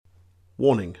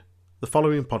Warning: the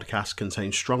following podcast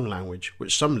contains strong language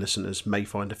which some listeners may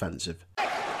find offensive.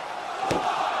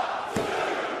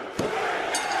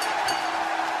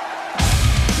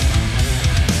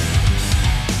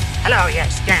 Hello,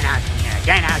 yes, Dan Housen here.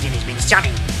 Dan Housen has been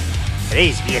summoned,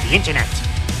 raised via the internet,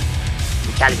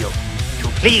 to tell you to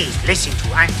please listen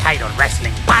to Untitled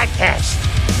Wrestling Podcast.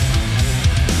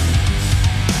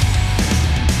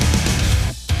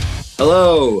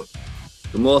 Hello.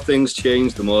 The more things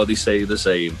change, the more they say the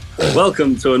same.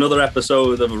 Welcome to another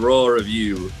episode of a Raw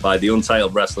Review by the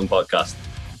Untitled Wrestling Podcast.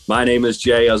 My name is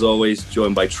Jay, as always,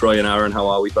 joined by Troy and Aaron. How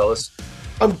are we, fellas?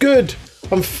 I'm good.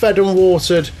 I'm fed and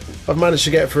watered. I've managed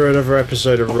to get through another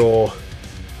episode of Raw,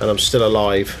 and I'm still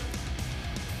alive.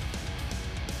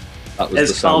 That was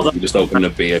the sound of me just opening a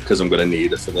beer because I'm going to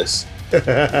need it for this.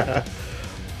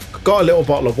 Got a little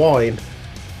bottle of wine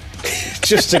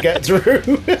just to get through.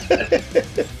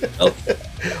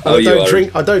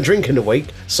 I don't drink in a week,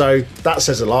 so that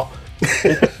says a lot.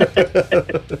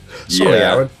 Sorry,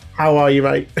 Aaron. How are you,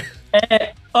 mate?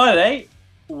 All right.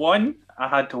 One, I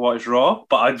had to watch Raw,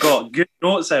 but I got good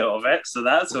notes out of it, so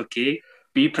that's okay.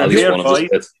 Be prepared,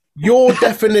 boys. Your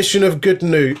definition of good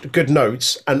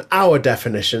notes and our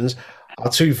definitions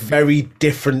are two very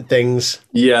different things.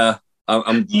 Yeah,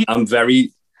 I'm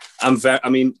very. I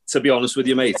mean, to be honest with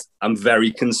you, mate, I'm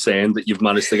very concerned that you've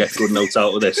managed to get good notes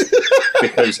out of this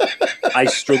because I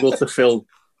struggle to fill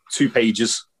 2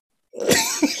 pages.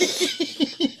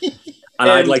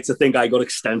 And I'd like to think I got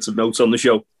extensive notes on the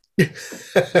show.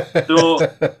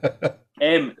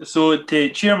 So to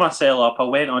cheer myself up, I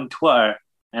went on Twitter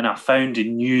and I found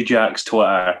New Jack's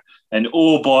Twitter. And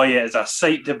oh boy, it is a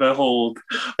sight to behold.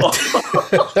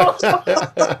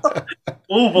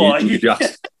 Oh boy.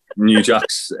 New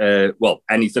Jack's, well,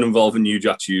 anything involving New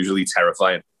Jack's usually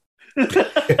terrifying.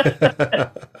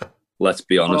 Let's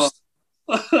be honest.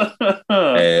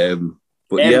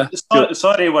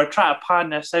 Sorry, we're trying to pan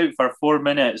this out for 4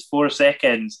 minutes, 4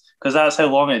 seconds, because that's how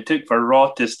long it took for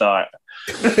Raw to start.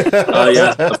 Oh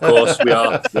yeah, of course we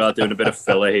are doing a bit of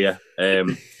filler here.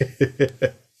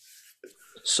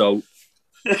 So,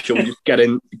 shall we just get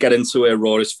into a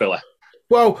Raw is filler?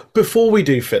 Well, before we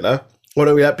do filler, why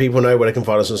don't we let people know where they can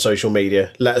find us on social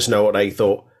media? Let us know what they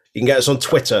thought. You can get us on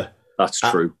Twitter. That's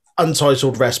true.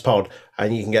 Untitled Rest Pod,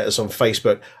 and you can get us on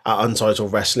Facebook at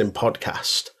Untitled Wrestling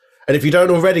Podcast. And if you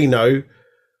don't already know,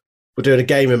 we're doing a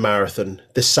gaming marathon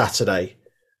this Saturday.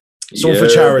 It's all for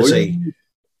charity.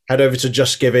 Head over to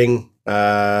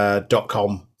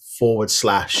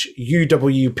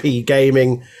justgiving.com/UWP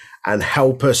Gaming and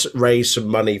help us raise some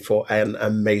money for an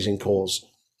amazing cause.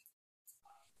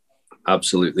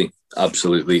 Absolutely.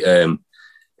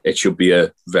 It should be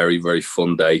a very, very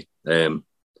fun day. We'll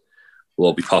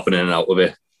all be popping in and out of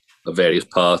it at various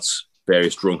parts,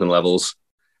 various drunken levels.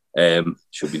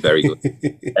 Should be very good.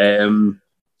 And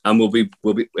we'll be.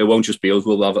 It won't just be us.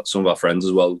 We'll have some of our friends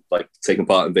as well, like taking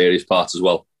part in various parts as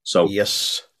well. So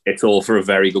yes, it's all for a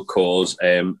very good cause.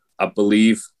 I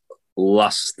believe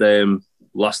last I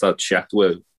checked,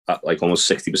 we're at like almost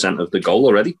 60% of the goal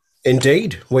already.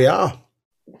 Indeed, we are.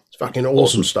 It's fucking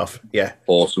awesome stuff. Yeah,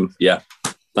 awesome. Yeah,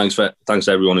 thanks to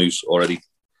everyone who's already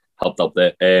helped out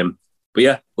there. But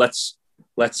yeah, let's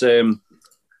talk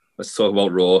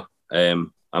about Raw.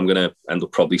 I'm going to end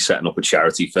up probably setting up a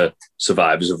charity for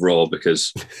survivors of Raw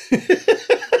because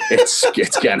it's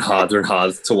getting harder and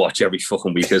harder to watch every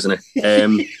fucking week, isn't it?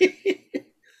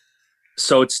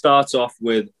 So it starts off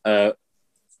with a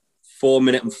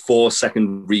 4-minute and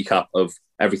 4-second recap of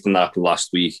everything that happened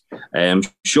last week.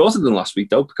 Shorter than last week,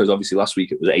 though, because obviously last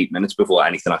week it was 8 minutes before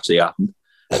anything actually happened.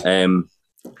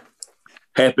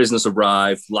 Hurt Business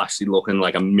arrived, Lashley looking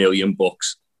like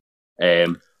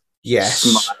 $1,000,000. Yes.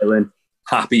 Smiling.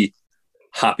 Happy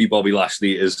Bobby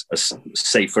Lashley is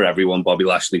safe for everyone. Bobby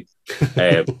Lashley.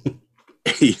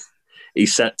 He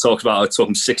talks about how it took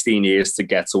him 16 years to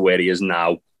get to where he is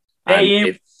now.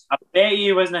 I bet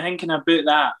he wasn't thinking about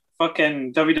that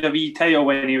fucking WWE title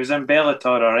when he was in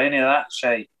Bellator or any of that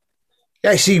shit.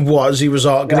 Yes, he was. He was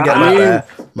going to get that there.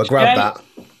 I grabbed that.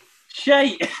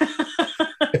 Shite.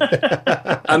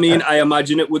 I mean, I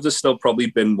imagine it would have still probably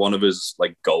been one of his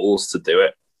like goals to do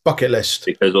it. Bucket list.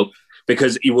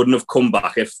 Because he wouldn't have come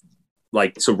back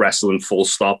to wrestling full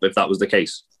stop if that was the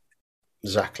case.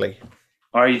 Exactly.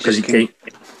 Or he just came.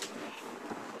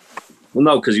 Well,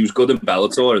 no, because he was good in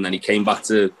Bellator, and then he came back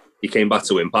to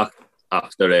Impact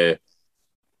after a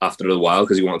while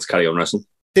because he wanted to carry on wrestling.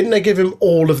 Didn't they give him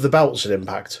all of the belts at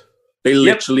Impact? They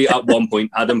literally at one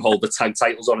point had him hold the tag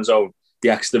titles on his own,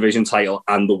 the X Division title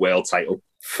and the World title.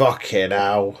 Fucking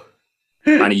hell.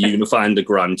 And he unified the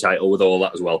Grand title with all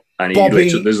that as well. And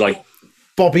he there's like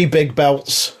Bobby Big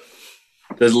Belts.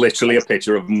 There's literally a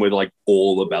picture of him with like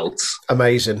all the belts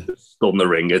Amazing. on the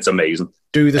ring. It's amazing.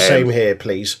 Do the same here,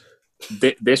 please.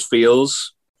 This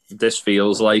feels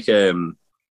like we're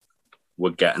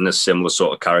getting a similar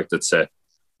sort of character to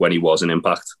when he was in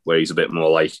Impact, where he's a bit more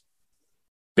like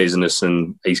business,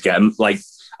 and he's getting like,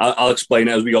 I'll explain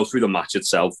it as we go through the match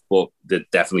itself, but it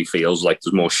definitely feels like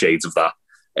there's more shades of that.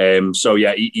 So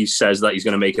yeah, he says that he's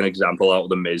going to make an example out of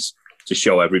the Miz to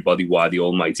show everybody why the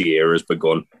Almighty Era has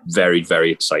begun. Very,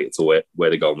 very excited to where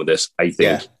they're going with this. I think.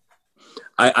 Yeah.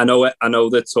 I know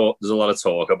that there's a lot of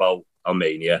talk about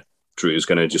Mania. Drew's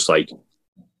going to just like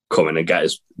come in and get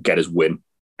his win.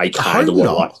 I kind of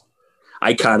want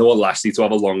Lashley to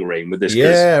have a long reign with this.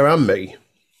 Yeah, and me.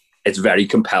 It's very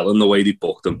compelling the way they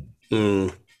booked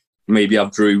him. Maybe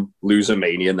have Drew lose a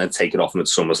Mania and then take it off him at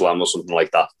SummerSlam or something like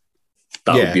that.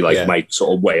 That would be like my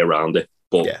sort of way around it.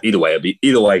 But either way,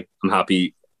 I'm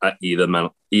happy at either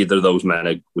of those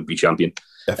men would be champion.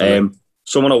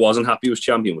 Someone I wasn't happy was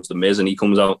champion was The Miz, and he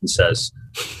comes out and says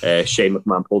Shane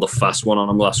McMahon pulled a fast one on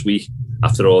him last week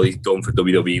after all he's done for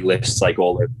WWE lists, like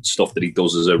all the stuff that he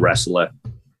does as a wrestler.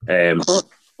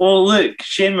 Oh, look,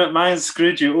 Shane McMahon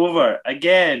screwed you over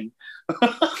again. As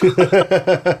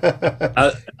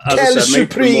I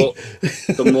said, mate,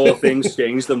 the more things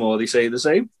change, the more they say the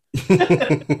same.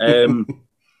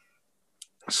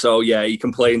 So yeah, he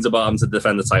complains about having to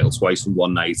defend the title twice in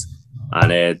one night,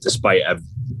 and despite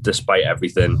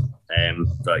everything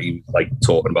that he like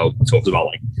talks about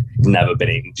like he's never been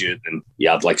injured and he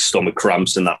had like stomach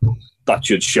cramps, and that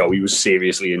should show he was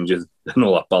seriously injured and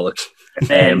all that bollocks.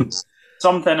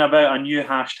 Something about a new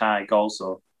hashtag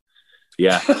also.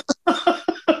 Yeah.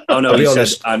 Oh no,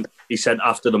 he said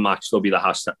after the match there'll be the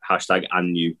hashtag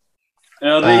and new.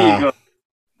 Oh, there you go.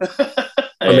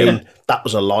 I mean, that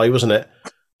was a lie, wasn't it?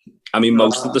 I mean,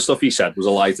 most of the stuff he said was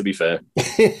a lie, to be fair.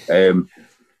 And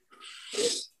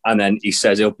then he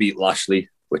says he'll beat Lashley,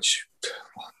 which,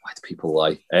 why do people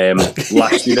lie?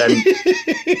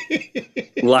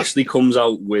 Lashley comes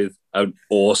out with an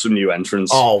awesome new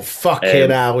entrance. Oh, fucking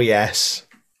hell, yes.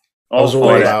 I was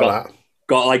all about that.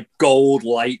 Got like gold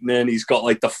lightning. He's got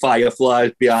like the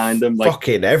fireflies behind him. Like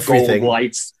fucking everything. Gold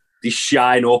lights. They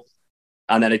shine up.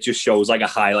 And then it just shows like a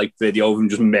highlight video of him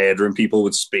just murdering people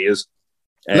with spears.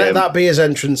 Let that be his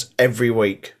entrance every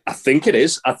week. I think it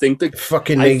is. I think that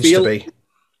fucking needs to be.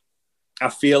 I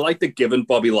feel like they're giving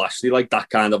Bobby Lashley like that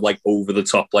kind of like over the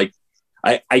top. Like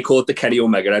I call it the Kenny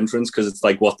Omega entrance because it's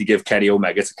like what they give Kenny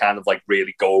Omega to kind of like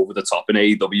really go over the top in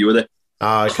AEW with it.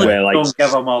 Okay. Where, like, don't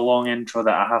give him a long intro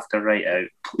that I have to write out,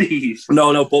 please.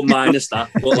 No, but minus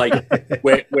that. But like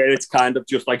where it's kind of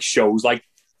just like shows like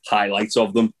highlights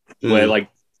of them. Where like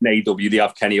in AEW they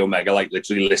have Kenny Omega like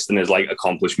literally listing his like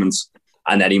accomplishments,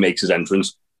 and then he makes his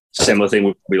entrance. Similar thing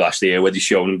with Bobby Lashley here, where they're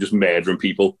showing him just murdering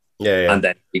people. Yeah. And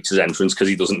then he makes his entrance because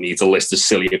he doesn't need to list his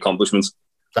silly accomplishments.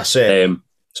 That's it.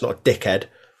 It's not a dickhead.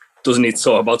 Doesn't need to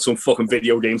talk about some fucking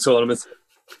video game tournament.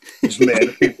 Just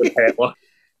murder people with hair.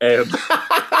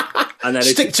 And then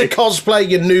stick to cosplay,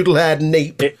 you noodle-haired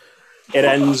neep. It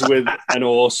ends with an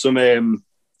awesome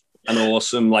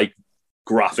like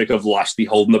graphic of Lashley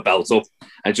holding the belt up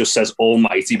and just says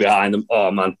Almighty behind him.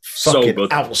 Oh man, fucking so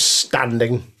good,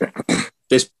 outstanding.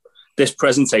 This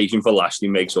presentation for Lashley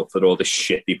makes up for all the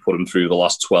shit he put him through the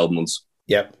last 12 months.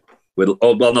 Yep.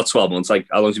 Not 12 months. Like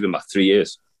how long's he been back? 3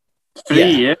 years. 3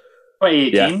 years.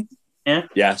 2018.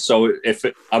 Yeah. So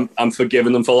I'm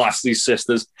forgiving them for Lashley's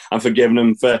sisters. I'm forgiving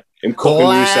him for him cooking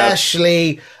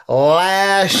Lashley.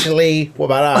 What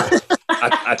about that?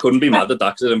 I couldn't be mad at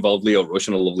that because it involved Leo Rush,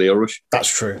 and I love Leo Rush. That's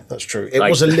true. It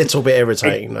was a little bit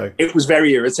irritating, though. It was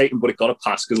very irritating, but it got a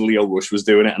pass because Leo Rush was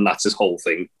doing it, and that's his whole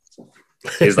thing.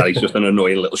 Is that he's just an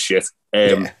annoying little shit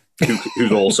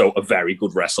who's also a very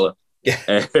good wrestler.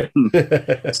 Yeah.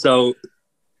 So,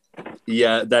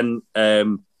 yeah, then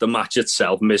the match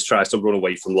itself, Miz tries to run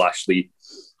away from Lashley.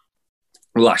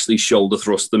 Lashley shoulder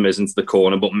thrusts the Miz into the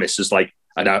corner, but misses like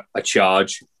a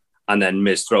charge. And then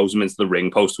Miz throws him into the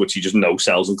ring post, which he just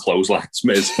no-sells and clotheslines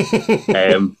Miz.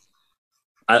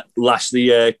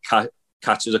 Lashley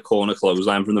catches a corner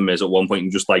clothesline from the Miz at one point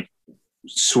and just like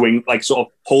swing, like sort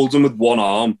of holds him with one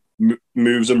arm,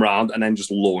 moves him around, and then just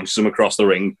launches him across the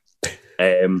ring.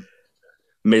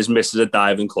 Miz misses a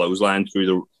diving clothesline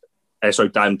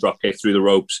diving drop kick through the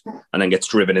ropes, and then gets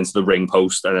driven into the ring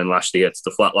post, and then Lashley hits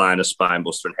the flatliner,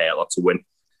 spinebuster, and hairlock to win.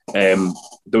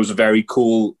 There was a very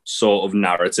cool sort of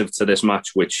narrative to this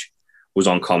match, which was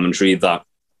on commentary, that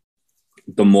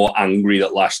the more angry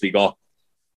that Lashley got,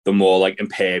 the more like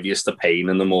impervious to pain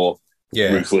and the more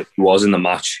ruthless he was in the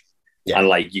match. Yeah. And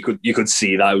like you could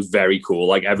see that. It was very cool.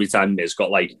 Like every time Miz got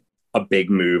like a big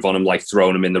move on him, like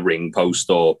throwing him in the ring post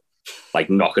or like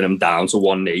knocking him down to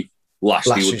one knee,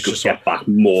 Lashley would just get back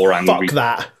more angry. Fuck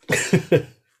that.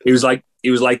 He was like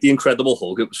the Incredible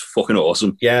Hulk. It was fucking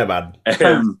awesome. Yeah, man.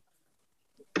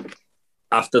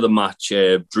 After the match,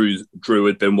 Drew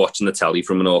had been watching the telly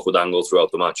from an awkward angle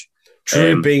throughout the match.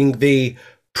 Drew being the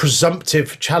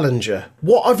presumptive challenger.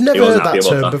 What? I've never heard that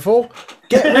term before.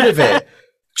 Get rid of it.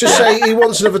 Just say he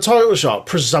wants another title shot.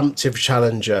 Presumptive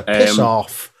challenger. Piss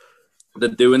off. They're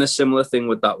doing a similar thing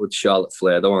with that with Charlotte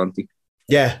Flair, though, aren't they?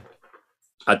 Yeah.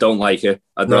 I don't like it.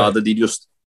 I'd rather they just...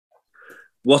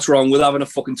 What's wrong with having a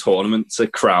fucking tournament to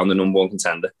crown the number one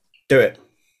contender? Do it.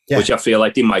 Yeah. Which I feel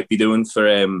like they might be doing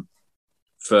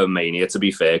for Mania, to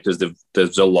be fair, because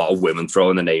there's a lot of women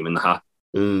throwing the name in the hat.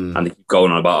 And they keep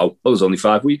going on about, oh, it's only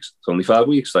 5 weeks. It's only 5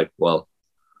 weeks. Like, well,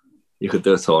 you could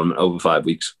do a tournament over 5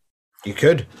 weeks. You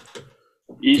could.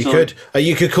 You could.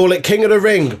 You could call it King of the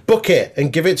Ring, book it,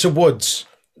 and give it to Woods.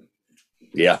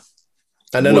 Yeah.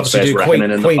 And then Woods obviously do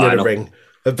Queen of the Ring.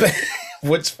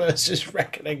 Woods versus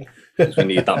Reckoning. We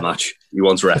need that match. He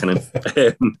wants Reckoning.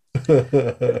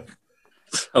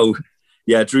 So,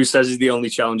 yeah, Drew says he's the only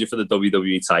challenger for the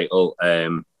WWE title.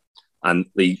 And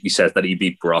he says that he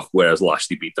beat Brock, whereas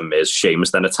Lashley beat The Miz.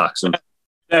 Sheamus then attacks him.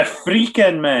 The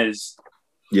freaking Miz.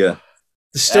 Yeah.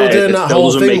 They're still doing that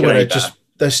whole thing where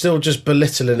they're still just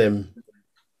belittling him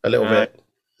a little bit.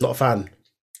 Not a fan.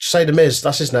 Just say The Miz,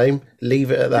 that's his name.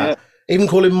 Leave it at that. Yeah. Even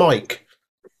call him Mike.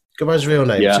 Go by his real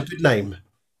name. Yeah. It's a good name.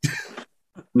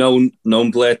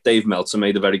 Known Blair Dave Meltzer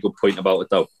made a very good point about it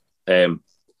though. In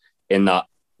that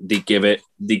they give it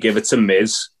to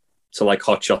Miz to like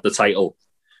hotshot the title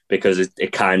because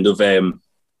it kind of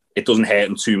it doesn't hurt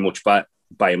him too much by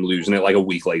him losing it like a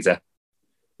week later.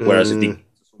 Whereas if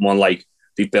someone like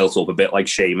they built up a bit like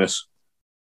Sheamus,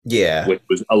 which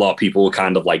was a lot of people were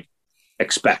kind of like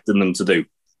expecting them to do.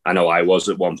 I know I was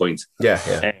at one point.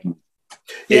 I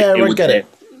get it.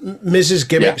 Miz's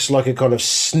gimmick's like a kind of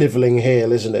snivelling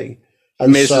heel, isn't he?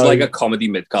 And Miz is like a comedy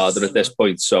mid-carder at this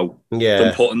point, so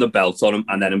them putting the belt on him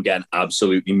and then him getting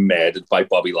absolutely murdered by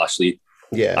Bobby Lashley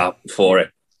for it.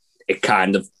 It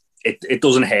kind of it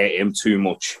doesn't hurt him too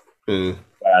much.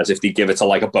 Whereas if they give it to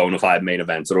like a bona fide main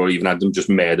eventer or even had them just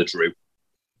murder Drew,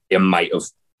 it might have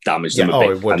damaged him a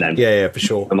bit. It would. And then for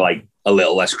sure. I'm like a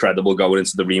little less credible going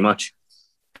into the rematch.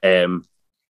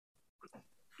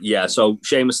 So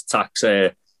Sheamus attacks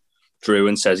Drew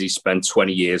and says he spent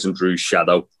 20 years in Drew's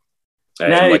shadow.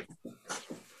 Now,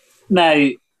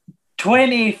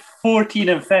 2014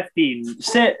 and 15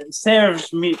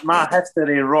 serves me my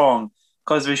history wrong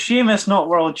because with Sheamus not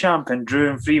world champion, Drew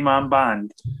and three-man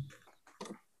band.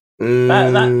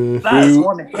 That's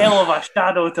one hell of a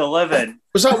shadow to live in.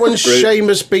 Was that when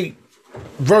Sheamus beat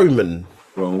Roman?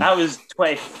 That was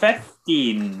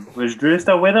 2015. Was Drew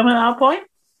still with him at that point?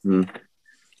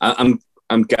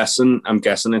 I'm guessing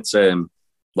it's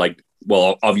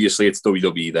well, obviously it's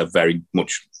WWE. They're very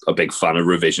much a big fan of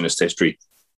revisionist history.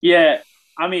 Yeah,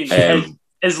 I mean,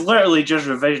 it's literally just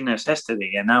revisionist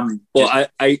history, and I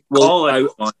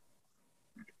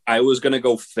was going to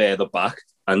go further back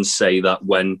and say that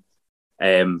when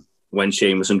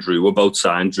Sheamus and Drew were both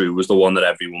signed, Drew was the one that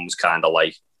everyone was kind of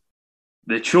like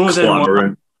the chosen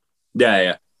one.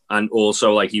 Yeah, and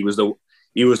also like he was the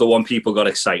one people got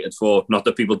excited for. Not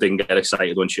that people didn't get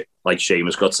excited when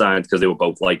Sheamus got signed because they were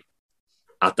both like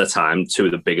at the time two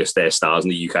of the biggest stars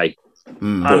in the UK.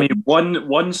 I mean,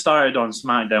 one started on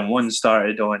SmackDown, one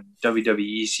started on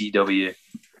WWE CW.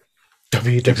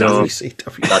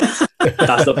 WWECW.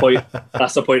 That's the point.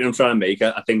 That's the point I'm trying to make.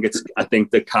 I think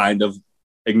they're kind of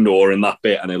ignoring that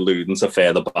bit and alluding to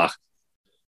further back.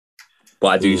 But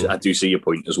I do see your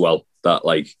point as well. That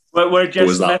like we're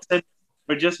just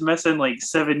missing like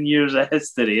 7 years of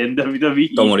history in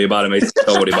WWE. Don't worry about it, mate.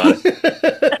 Don't worry about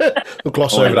it. We'll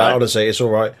gloss over that, honestly. It's all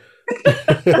right.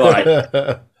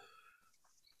 Right.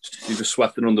 You just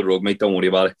swept it under the rug, mate. Don't worry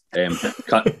about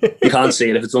it. You can't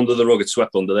see it. If it's under the rug, it's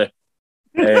swept under there.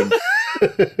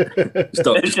 Just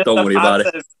don't worry about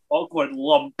it. Awkward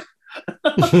lump.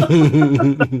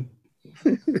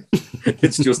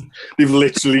 It's just, they've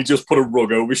literally just put a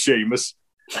rug over Sheamus.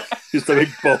 Just a big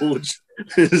bulge.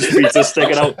 His feet are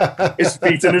sticking out. His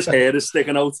feet and his hair is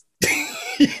sticking out.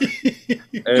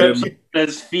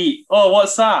 His feet. Oh,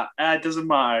 what's that? It doesn't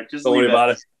matter. Just don't worry about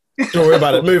it. Don't worry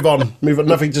about it. Move on.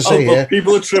 Nothing to see here.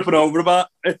 People are tripping over about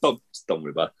it. Don't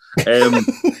worry about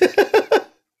it.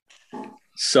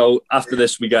 So after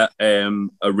this, we get a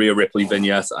Rhea Ripley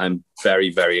vignette. I'm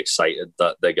very, very excited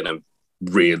that they're going to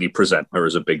really present her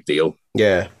as a big deal.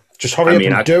 Yeah. Just hurry up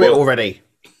and do it already.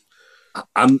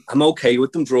 I'm okay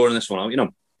with them drawing this one out, you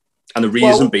know. And the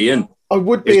reason being, I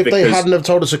would be is if they because- hadn't have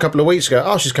told us a couple of weeks ago,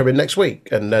 oh, she's coming next week,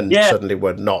 and then suddenly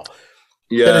we're not.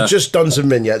 They'd Yeah, have just done some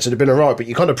vignettes, it'd have been all right, but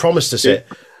you kind of promised us it.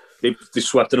 they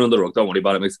swept it under the rug. Don't worry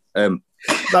about it, mate.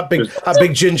 That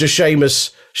big ginger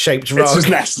Seamus shaped It's rug. his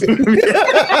nest.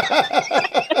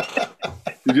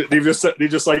 They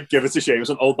just like give it to Seamus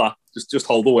and hold that. Just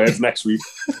hold the words next week.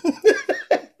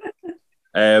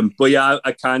 But yeah,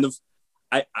 I kind of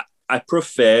I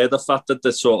prefer the fact that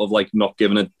they're sort of like not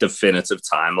giving a definitive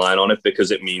timeline on it,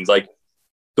 because it means like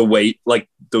the way, like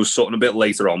there was something a bit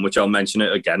later on, which I'll mention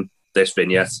it again, this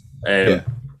vignette.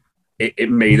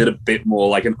 It made it a bit more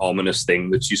like an ominous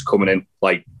thing that she's coming in,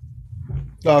 like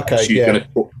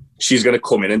she's gonna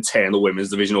come in and turn the women's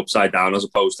division upside down, as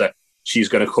opposed to she's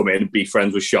gonna come in and be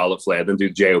friends with Charlotte Flair and do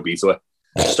JOB to her.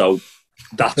 So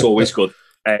that's always good.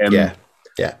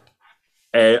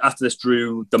 After this,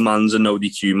 Drew demands a no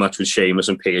DQ match with Sheamus,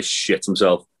 and Pierce shits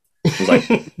himself. He's like,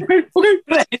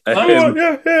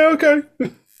 okay.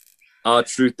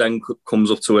 R-Truth then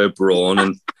comes up to her Braun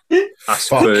and asks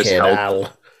for his help.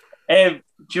 Do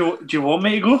you want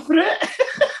me to go for it?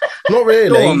 Not really.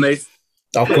 Go on, mate.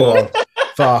 Oh, go on.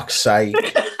 Fuck's sake.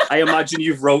 I imagine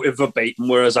you've wrote it verbatim,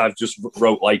 whereas I've just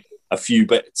wrote like a few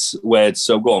words.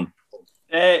 So go on.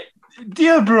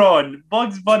 Dear Braun,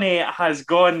 Bugs Bunny has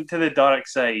gone to the dark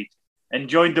side and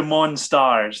joined the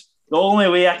Monstars. The only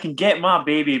way I can get my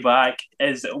baby back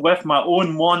is with my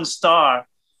own Monstar,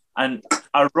 and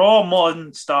a raw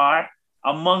Monstar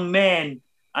among men.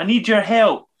 I need your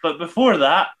help. But before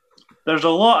that, there's a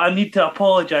lot I need to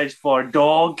apologise for,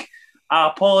 dog. I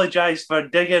apologise for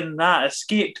digging that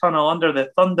escape tunnel under the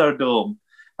Thunderdome.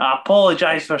 I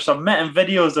apologise for submitting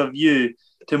videos of you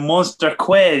to Monster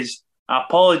Quiz. I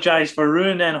apologise for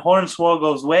ruining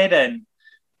Hornswoggle's wedding.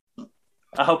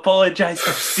 I apologise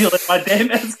for stealing my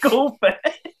dentist goldfish.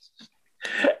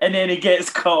 And then he gets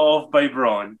cut off by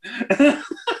Braun.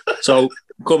 So,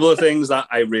 a couple of things that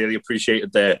I really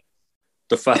appreciated there.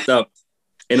 The fact that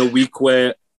in a week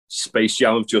where Space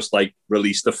Jam have just like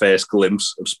released the first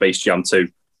glimpse of Space Jam 2,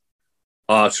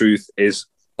 R-Truth is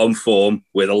on form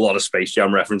with a lot of Space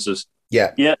Jam references.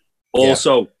 Yeah.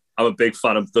 Also, I'm a big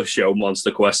fan of the show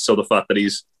Monster Quest, so the fact that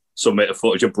he's submitted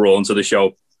footage of Braun to the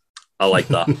show, I like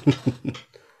that.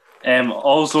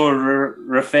 Also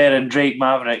referring Drake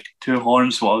Maverick to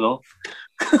Hornswoggle.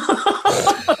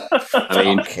 I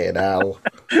mean, fucking hell.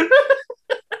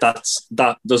 does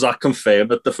that confirm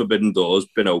that the Forbidden Door's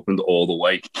been opened all the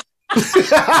way? Because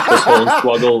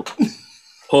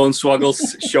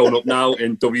Hornswoggle's shown up now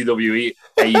in WWE,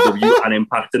 AEW, and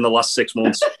Impact in the last 6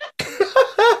 months.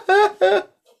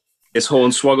 Is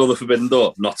Hornswoggle the Forbidden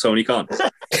Door, not Tony Khan?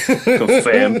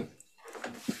 Confirm.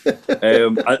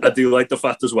 I do like the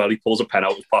fact as well he pulls a pen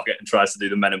out of his pocket and tries to do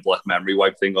the Men in Black memory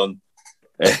wipe thing on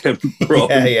Braun.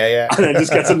 Yeah. And then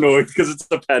just gets annoyed because it's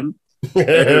the pen.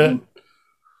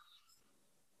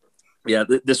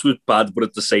 This was bad, but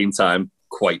at the same time,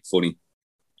 quite funny.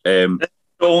 The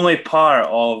only part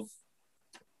of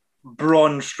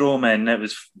Braun Strowman that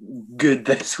was good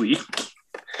this week.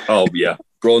 Oh, yeah.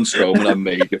 Braun Strowman and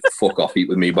me get fuck off eat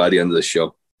with me by the end of the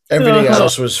show. Everything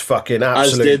else was fucking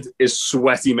absolute. As did his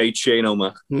sweaty mate Shane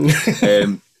O'Mac.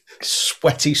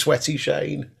 Sweaty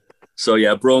Shane. So,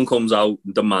 yeah, Braun comes out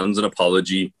and demands an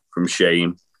apology from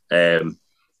Shane. And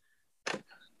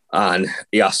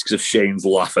he asks if Shane's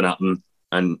laughing at him.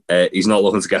 And he's not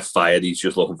looking to get fired. He's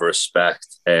just looking for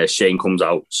respect. Shane comes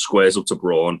out, squares up to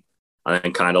Braun, and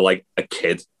then kind of like a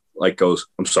kid, like goes,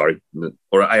 "I'm sorry,"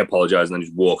 or "I apologize," and then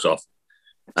just walks off.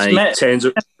 And he turns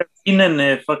up in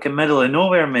the fucking middle of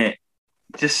nowhere, mate,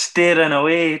 just staring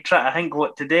away, trying to think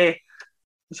what to do.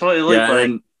 That's what he looked like.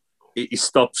 And he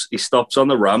stops on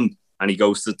the ramp, and he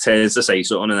turns to say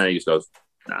something, and then he just goes,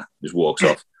 "Nah," just walks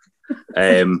off.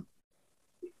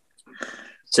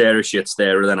 Sarah shits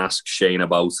there and then asks Shane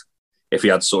about if he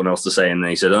had something else to say, and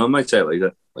then he said, "Oh, I might say it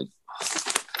later." Like,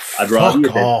 I'd rather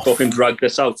you did fucking drag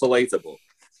this out till later, but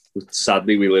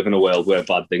sadly we live in a world where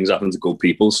bad things happen to good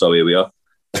people, so here we are.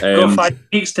 Got 5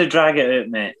 weeks to drag it out,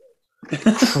 mate.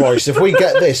 Christ, if we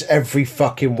get this every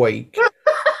fucking week.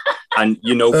 And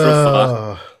you know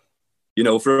for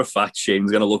a fact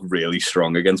Shane's gonna look really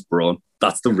strong against Braun.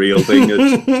 That's the real thing.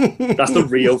 That's the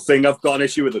real thing. I've got an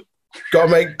issue with it. Got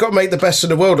to make the best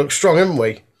in the world look strong, haven't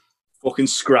we? Fucking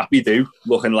Scrappy Doo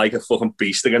looking like a fucking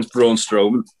beast against Braun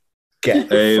Strowman. Get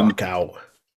the fuck out.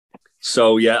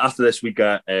 So yeah, after this we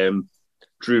got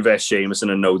Drew vs Sheamus in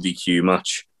a no DQ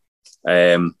match.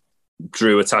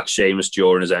 Drew attacks Sheamus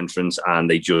during his entrance, and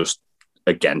they just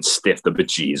again stiff the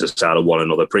bejesus out of one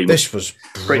another. This was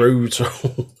brutal.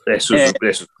 This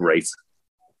was great.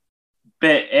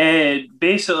 But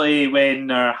basically, when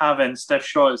they're having stiff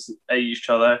shots at each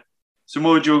other,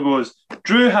 Samoa Joe goes,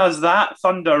 Drew has that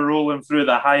thunder rolling through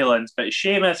the Highlands, but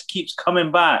Sheamus keeps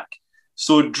coming back.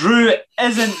 So Drew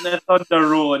isn't the thunder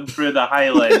rolling through the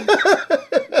Highlands.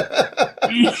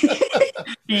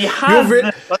 he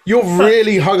has you're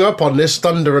really hung up on this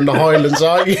thunder in the Highlands,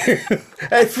 aren't you?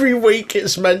 Every week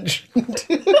it's mentioned.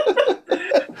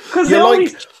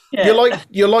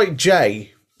 You're like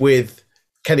Jay with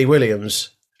Kenny Williams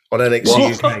on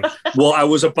NXT UK. Well, I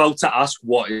was about to ask,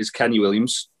 what is Kenny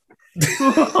Williams?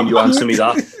 Can you answer me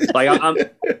that?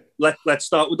 Let's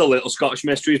start with the little Scottish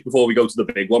mysteries before we go to the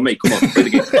big one, mate. Come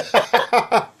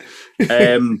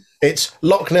on. It's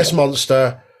Loch Ness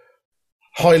Monster,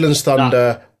 Highlands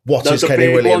Thunder. What is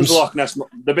Kenny Williams?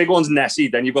 The big one's Nessie.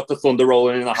 Then you've got the thunder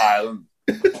rolling in the Highland,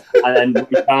 and then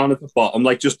down at the bottom,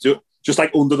 just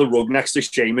like under the rug next to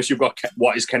Sheamus, you've got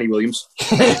what is Kenny Williams?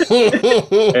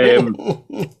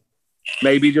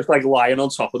 Maybe just like lying on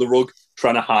top of the rug,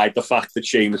 trying to hide the fact that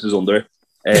Sheamus is under it,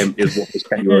 is what is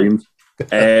Kenny Williams.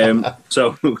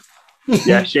 So,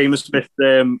 yeah, Sheamus missed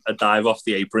a dive off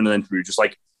the apron, and then Drew just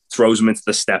like throws him into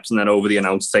the steps and then over the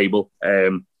announce table.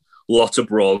 Lots of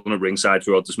brawl on the ringside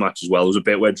throughout this match as well. There was a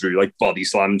bit where Drew like body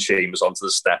slammed Sheamus onto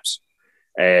the steps.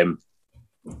 And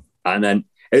then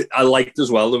I liked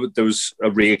as well, there was a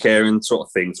reoccurring sort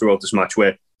of thing throughout this match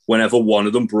where whenever one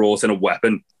of them brought in a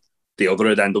weapon, the other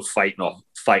would end up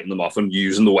fighting them off and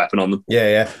using the weapon on them.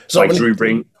 Yeah. So like Drew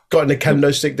got in the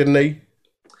kendo stick, didn't he?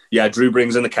 Yeah, Drew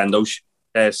brings in the kendo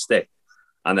stick,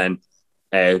 and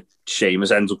then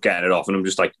Sheamus ends up getting it off, and I'm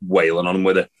just like wailing on him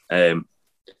with it.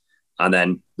 And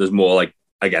then there's more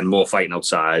fighting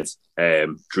outside.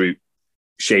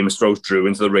 Sheamus throws Drew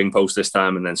into the ring post this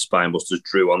time, and then Spinebusters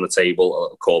Drew on the table. A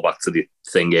little callback to the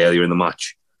thing earlier in the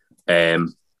match.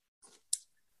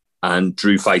 And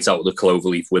Drew fights out with a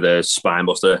cloverleaf with a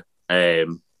Spinebuster.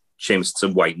 Sheamus to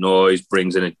white noise,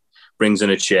 brings in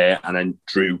a chair, and then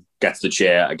Drew gets the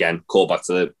chair again. Call back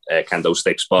to the kendo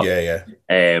stick spot. Yeah.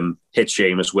 Hits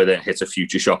Sheamus with it. Hits a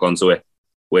future shock onto it,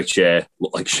 which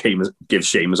looked like gives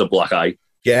Sheamus a black eye.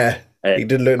 Yeah, he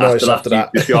did look nice after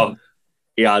that. Shot,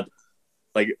 he had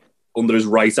like under his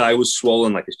right eye was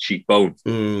swollen like his cheekbone,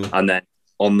 and then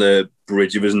on the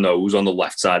bridge of his nose on the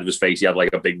left side of his face, he had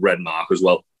like a big red mark as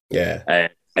well. Yeah,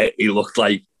 he looked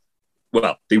like,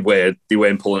 well, they weren't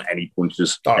pulling any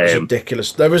punches. That was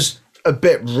ridiculous. There was a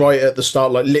bit right at the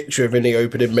start, like literally in the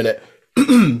opening minute,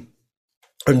 and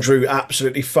Drew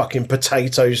absolutely fucking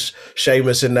potatoes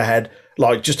Sheamus in the head,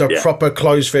 like just a proper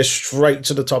closed fist straight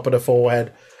to the top of the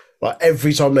forehead. Like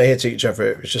every time they hit each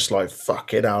other, it was just like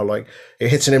fucking hell, like you're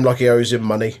hitting him like he owes him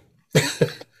money.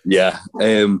 Yeah,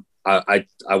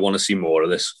 I want to see more of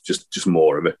this, just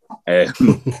more of it.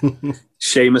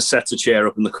 Sheamus sets a chair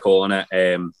up in the corner.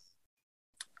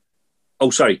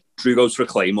 Drew goes for a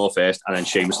Claymore first, and then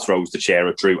Sheamus throws the chair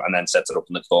at Drew and then sets it up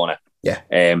in the corner. Yeah.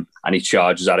 And he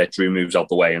charges at it. Drew moves out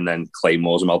the way and then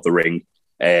Claymores him out the ring.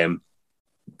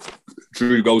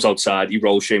 Drew goes outside. He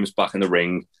rolls Sheamus back in the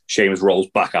ring. Sheamus rolls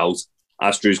back out.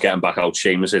 As Drew's getting back out,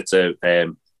 Sheamus hits a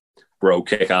bro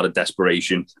kick out of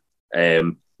desperation.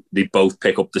 They both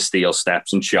pick up the steel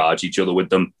steps and charge each other with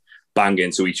them, bang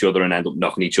into each other and end up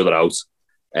knocking each other out.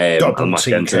 And match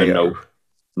ends in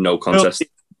no contest.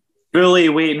 Fully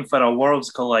waiting for a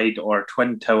Worlds Collide or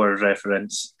Twin Towers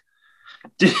reference.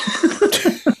 You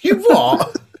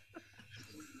what?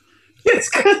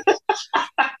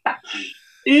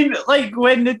 Even like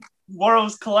when the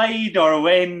Worlds collide or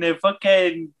when the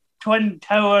fucking Twin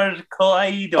Towers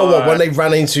collide. Or... when they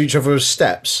ran into each other's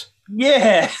steps?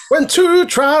 Yeah. When two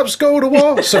tribes go to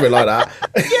war? Something like that.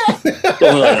 Yeah.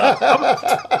 Something like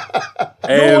that.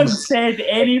 No one said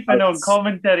anything on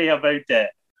commentary about it.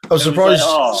 I was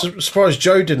surprised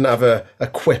Joe didn't have a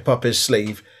quip up his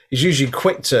sleeve. He's usually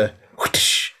quick to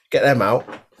get them out.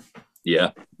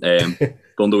 Yeah.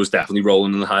 Thunder was definitely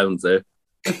rolling in the Highlands there.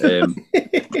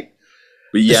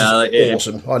 But yeah,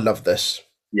 awesome. I love this.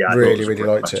 Yeah, I really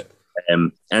liked it.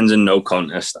 Ends in no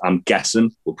contest. I'm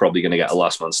guessing we're probably going to get a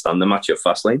last man standing match at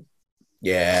Fastlane.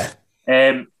 Yeah.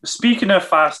 Speaking of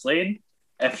Fastlane,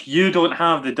 if you don't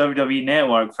have the WWE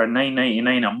Network for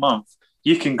 $9.99 a month,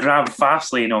 you can grab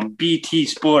Fastlane on BT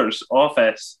Sports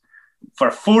Office for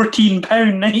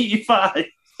 £14.95.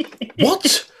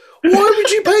 What? Why would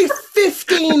you pay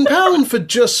 £15 for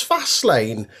just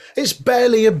Fastlane? It's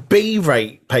barely a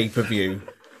B-rate pay-per-view.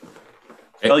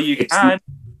 Well, you can.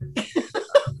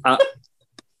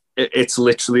 It's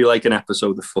literally like an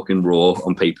episode of fucking Raw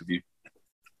on pay-per-view.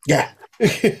 Yeah.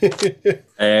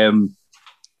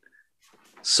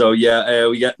 So yeah,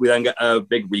 we then get a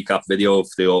big recap video of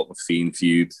the Fiend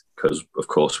feud because of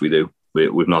course we do.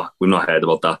 we've not heard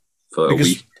about that for a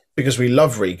week. Because we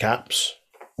love recaps.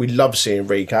 We love seeing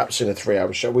recaps in a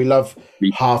 3-hour show. We love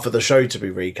half of the show to be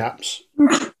recaps.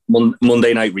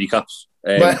 Monday night recaps.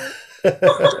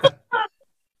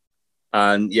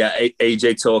 And yeah,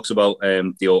 AJ talks about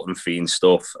the Orton Fiend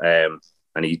stuff, and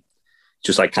he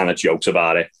just like kind of jokes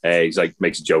about it. He's like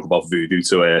makes a joke about voodoo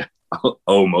to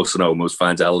almost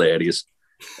finds it hilarious.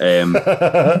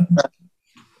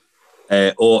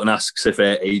 Orton asks if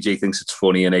AJ thinks it's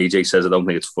funny, and AJ says, "I don't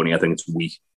think it's funny. I think it's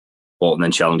weak." Orton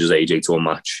then challenges AJ to a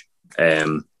match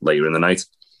later in the night.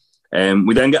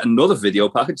 We then get another video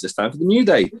package, this time for the New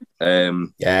Day.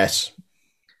 Yes.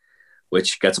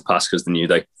 Which gets a pass because the New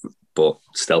Day, but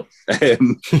still.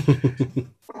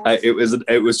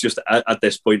 It was just, at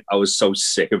this point, I was so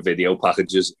sick of video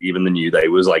packages. Even the New Day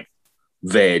was like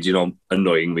verging on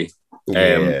annoying me.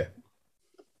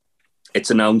 It's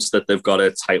announced that they've got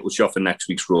a title shot for next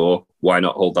week's Raw. Why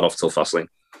not hold that off till Fastlane?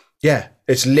 Yeah,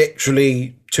 it's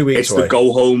literally 2 weeks away. It's the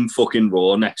go-home fucking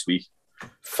Raw next week.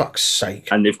 Fuck's sake.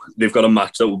 And they've got a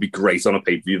match that will be great on a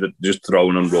pay-per-view that just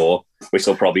thrown on Raw, which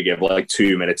they'll probably give like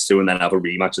 2 minutes to and then have a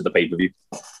rematch at the pay-per-view.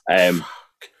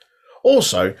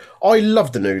 Also, I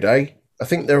love the New Day. I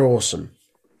think they're awesome.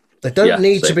 They don't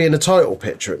need to be in a title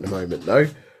picture at the moment, though.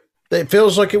 It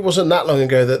feels like it wasn't that long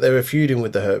ago that they were feuding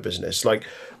with the Hurt Business. Like,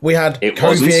 we had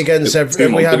Kofi against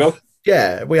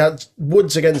we had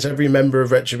Woods against every member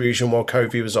of Retribution while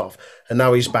Kofi was off. And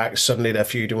now he's back. Suddenly they're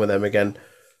feuding with them again.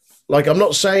 Like, I'm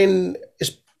not saying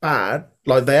it's bad.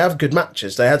 Like, they have good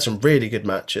matches. They had some really good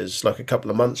matches, like a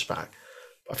couple of months back.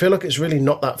 I feel like it's really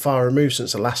not that far removed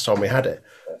since the last time we had it.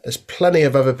 There's plenty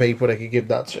of other people they could give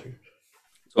that to.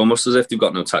 It's almost as if they've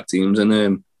got no tag teams in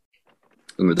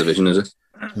the division, is it?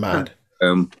 Mad.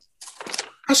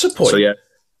 That's the point. So, yeah.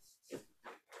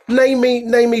 Name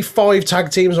me 5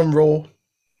 tag teams on Raw.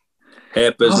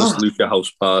 Hair Business, Lucha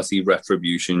House Party,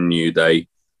 Retribution, New Day.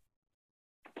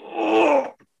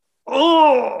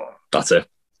 That's it.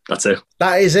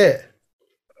 That is it.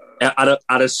 At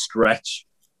a stretch,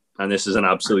 and this is an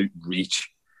absolute reach,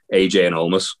 AJ and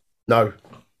Almas. No.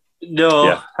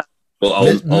 Yeah. Well,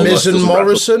 Miz and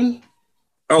Morrison?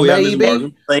 Oh, yeah, maybe. Miz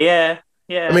and Morrison.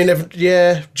 Yeah. I mean,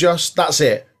 that's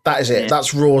it. That is it. Yeah.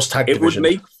 That's Raw's tag division.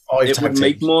 It would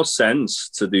make more sense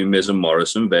to do Miz and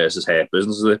Morrison versus Hurt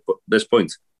Business at this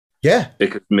point. Yeah.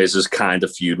 Because Miz is kind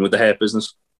of feuding with the Hurt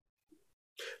Business.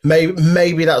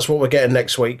 Maybe that's what we're getting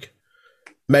next week.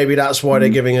 Maybe that's why they're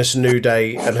giving us New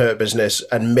Day and Hurt Business,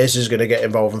 and Miz is going to get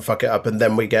involved and fuck it up, and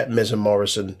then we get Miz and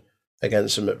Morrison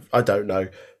against them. I don't know.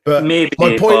 But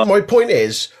my point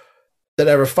is that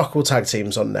there are fuck all tag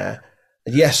teams on there.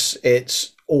 Yes,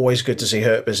 it's always good to see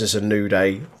Hurt Business and New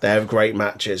Day. They have great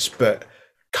matches, but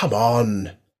come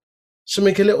on.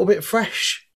 Something a little bit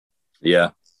fresh.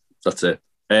 Yeah, that's it.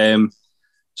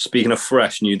 Speaking of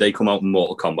fresh, New Day come out in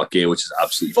Mortal Kombat gear, which is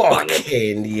absolutely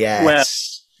fucking yes. Well,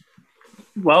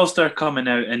 whilst they're coming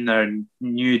out in their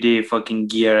New Day fucking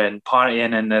gear and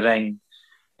partying in the ring,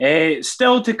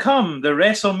 still to come, the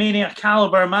WrestleMania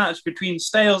caliber match between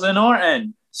Styles and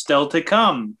Orton. Still to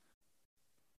come.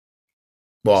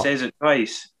 What? Says it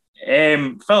twice.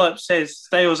 Philip says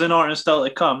Styles and Orton still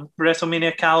to come.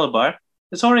 WrestleMania caliber.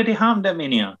 It's already happened at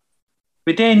Mania.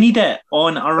 We don't need it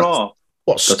on a Raw.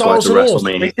 What, Styles and Orton?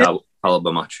 WrestleMania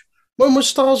caliber match. When was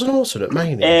Styles and Orton at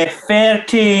Mania?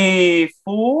 35.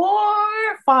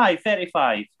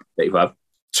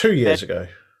 2 years ago.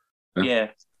 Yeah.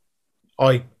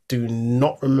 I do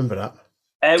not remember that.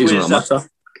 It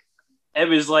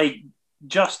was like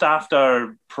just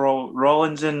after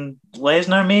Rollins and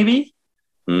Lesnar, maybe?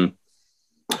 Oh,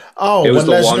 when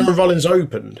Lesnar and Rollins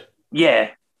opened?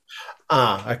 Yeah.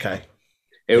 Ah, okay.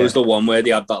 It was the one where they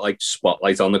had that like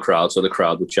spotlight on the crowd, so the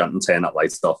crowd would chant and turn that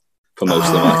light off for most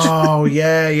of the match. Oh,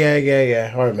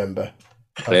 yeah. I remember.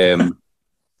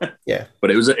 Yeah.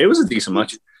 But it was a decent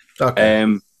match. Okay.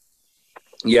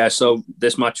 Yeah, so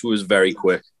this match was very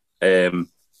quick.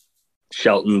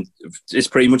 Shelton, it's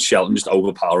pretty much Shelton just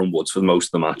overpowering Woods for most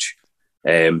of the match.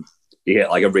 He hit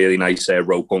like a really nice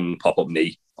rope hung pop-up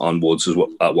knee on Woods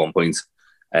at one point.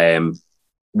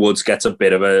 Woods gets a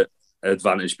bit of a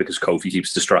advantage because Kofi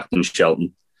keeps distracting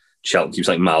Shelton. Shelton keeps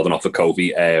like mouthing off of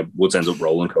Kofi. Woods ends up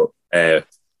rolling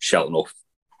Shelton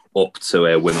up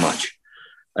to win the match.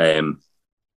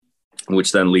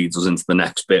 Which then leads us into the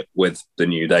next bit with the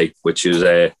New Day, which is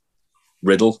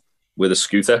Riddle with a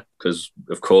scooter, because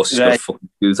of course he's got a fucking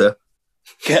scooter.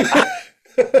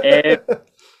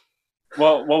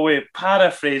 Well, we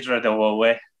paraphrase Riddle, will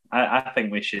we? I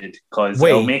think we should, because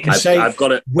it'll make it. I've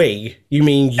got it. You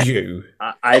mean you?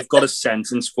 I've got a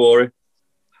sentence for it.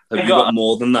 Have you got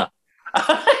more than that?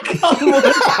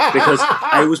 Because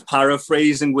I was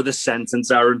paraphrasing with a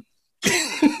sentence, Aaron.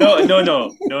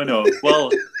 No. Well,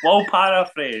 we'll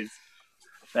paraphrase.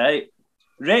 Right?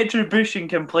 Retribution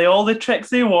can play all the tricks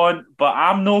they want, but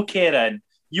I'm no caring.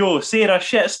 Yo, Sarah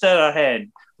Shitstirrer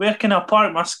hen. Where can I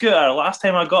park my scooter? Last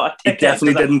time I got a He ticket.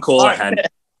 definitely didn't call it hen.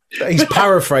 He's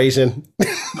paraphrasing.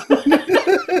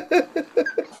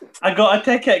 I got a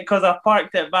ticket because I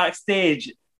parked it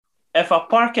backstage. If I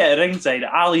park it at ringside,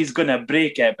 Ali's going to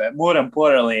break it. But more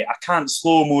importantly, I can't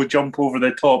slow-mo jump over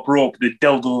the top rope, the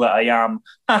dildo that I am.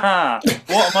 Haha,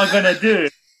 what am I going to do?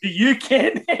 Do you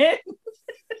ken it?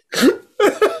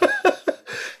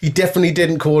 He definitely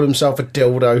didn't call himself a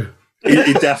dildo.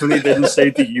 He definitely didn't say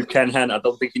the you can hen. I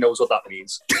don't think he knows what that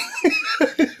means.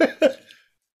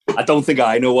 I don't think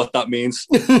I know what that means.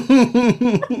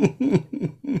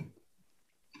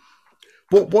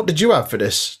 What did you have for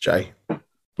this, Jay?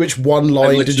 Which one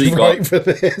line did you write for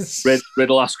this?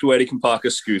 Riddle asks where he can park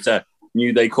a scooter.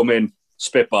 New Day come in,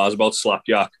 spit bars about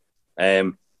Slapjack,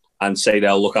 and say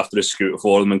they'll look after the scooter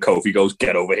for them. And Kofi goes,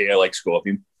 "Get over here," like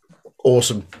Scorpion.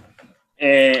 Awesome.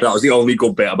 That was the only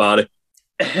good bit about it.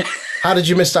 How did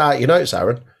you miss that out your notes,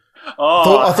 Aaron?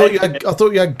 I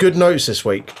thought you had good notes this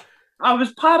week. I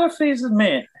was paraphrasing,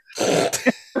 mate.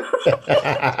 Fucking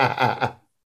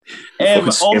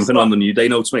skimping on the New Day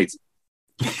notes, mate.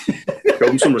 Show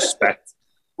him some respect.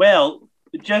 Well,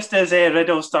 just as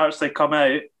Riddle starts to come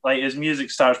out, like his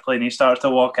music starts playing, he starts to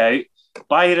walk out.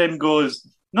 Byron goes,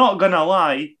 "Not gonna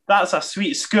lie, that's a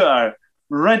sweet scooter.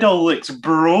 Riddle looks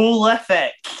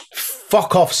prolific."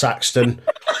 Fuck off, Saxton.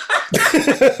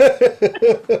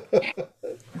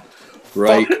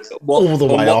 Right. All the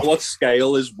way off. What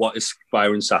scale is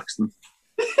Byron Saxton?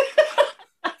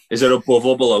 Is it above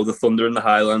or below the Thunder in the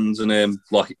Highlands and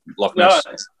Loch Ness?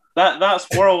 No, that's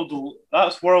World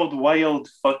Wild.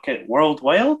 Fuck it, World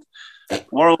Wild.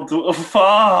 Fuck.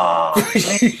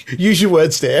 Use your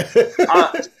words there.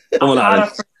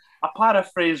 I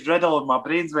paraphrased Riddle and my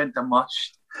brains went to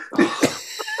mush.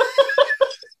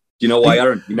 You know why,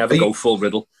 Aaron? You never go full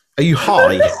Riddle. Are you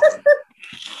high? Are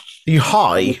you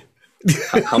high?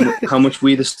 How much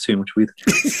weed is too much weed?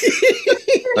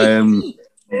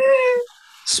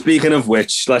 Speaking of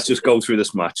which, let's just go through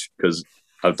this match because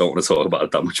I don't want to talk about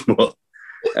it that much more.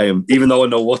 Even though I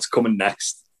know what's coming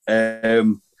next.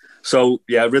 So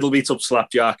yeah, Riddle beats up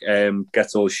Slapjack,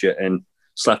 gets all shit in.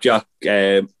 Slapjack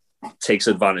takes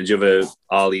advantage of a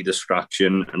Ali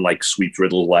distraction and like sweeps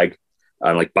Riddle's leg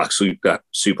and like back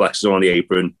suplexes him on the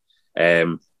apron.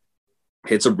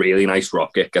 Hits a really nice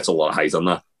rocket, gets a lot of height on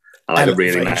that. And like a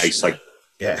really nice, like,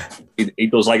 yeah. He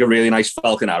does like a really nice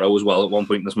Falcon Arrow as well at one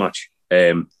point in this match.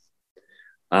 And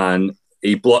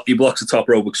he blocks the top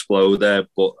rope exploder,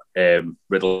 but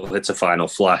Riddle hits a final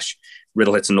flash.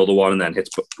 Riddle hits another one and then hits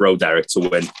Bro Derek to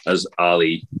win as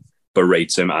Ali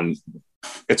berates him. And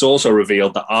it's also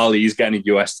revealed that Ali is getting a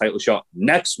US title shot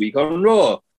next week on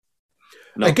Raw.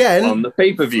 Again, on the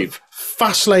pay-per-view.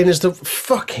 Fastlane is the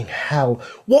fucking hell.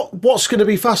 What's going to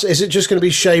be fast? Is it just going to be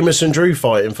Sheamus and Drew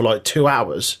fighting for like 2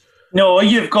 hours? No,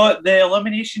 you've got the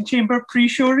Elimination Chamber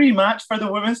pre-show rematch for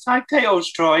the women's tag titles,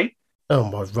 Troy. Oh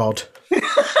my rod!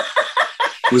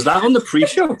 Was that on the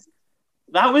pre-show?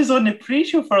 That was on the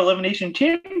pre-show for Elimination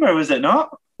Chamber, was it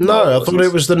not? No, I thought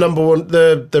it was the number one,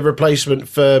 the replacement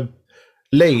for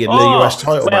Lee in the US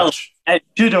title match. It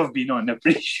should have been on the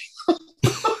pre-show.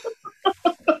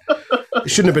 It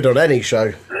shouldn't have been on any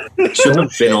show. It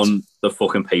shouldn't have been on the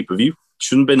fucking pay-per-view.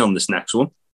 Shouldn't have been on this next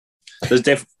one.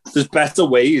 There's better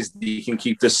ways that you can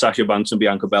keep this Sasha Banks and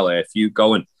Bianca Belair feud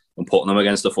going and putting them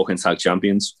against the fucking tag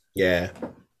champions. Yeah.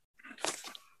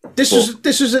 This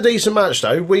was a decent match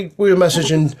though. We were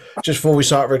messaging just before we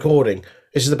started recording.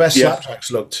 This is the best Slapjack's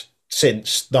looked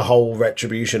since the whole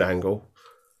Retribution angle.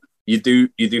 You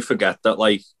do forget that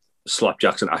like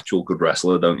Slapjack's an actual good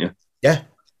wrestler, don't you? Yeah.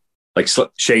 Like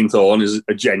Shane Thorne is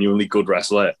a genuinely good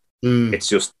wrestler. It's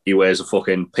just he wears a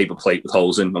fucking paper plate with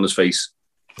holes on his face.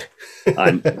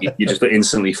 And you just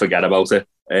instantly forget about it.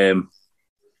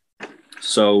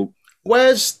 So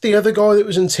where's the other guy that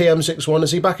was in TM61?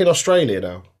 Is he back in Australia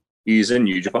now? He's in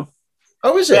New Japan.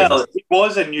 Oh, is he? Well, he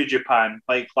was in New Japan,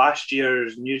 like last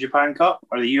year's New Japan Cup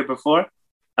or the year before.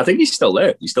 I think he's still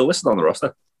there. He's still listed on the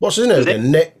roster. What's his name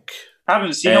again? Nick? I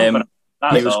haven't seen him.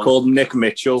 He was called Nick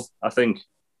Mitchell, I think.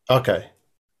 Okay.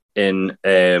 In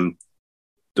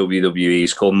WWE,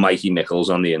 he's called Mikey Nichols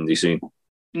on the indie scene.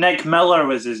 Nick Miller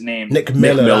was his name. Nick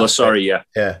Miller, sorry, yeah.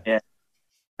 Yeah.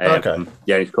 Okay.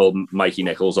 Yeah, he's called Mikey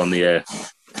Nichols on the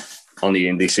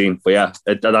indie scene. But yeah,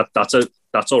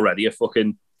 that's already a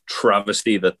fucking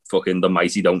travesty that fucking the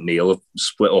Mighty Don't Kneel have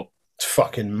split up. It's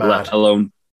fucking mad. Let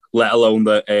alone let alone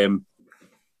that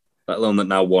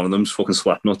now one of them's fucking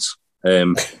slapnuts.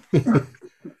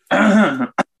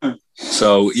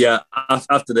 So yeah,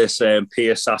 after this,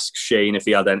 Pierce asks Shane if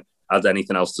he had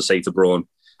anything else to say to Braun,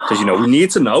 because we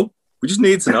need to know. We just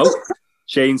need to know.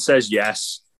 Shane says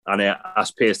yes, and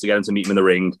asks Pierce to get him to meet him in the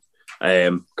ring.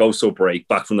 Goes to a break.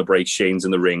 Back from the break, Shane's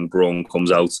in the ring. Braun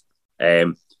comes out.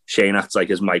 Shane acts like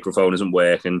his microphone isn't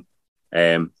working,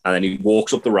 and then he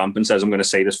walks up the ramp and says, "I'm going to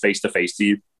say this face to face to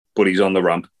you," but he's on the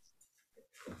ramp.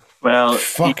 Well,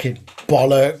 fucking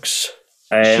bollocks.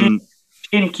 Shane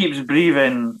keeps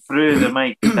breathing through the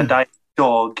mic like a dying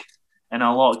dog in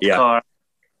a locked car.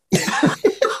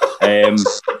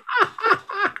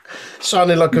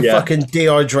 Sounding like a fucking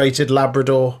dehydrated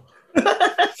Labrador.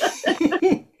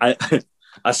 I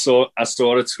saw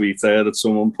a tweet there that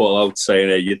someone put out saying,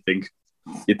 "Hey, you'd think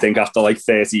after like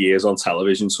 30 years on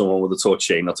television, someone would have taught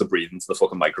Shane not to breathe into the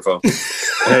fucking microphone."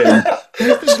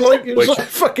 It was like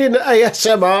fucking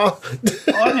ASMR.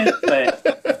 Honestly,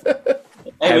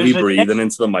 heavy breathing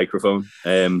into the microphone.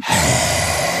 None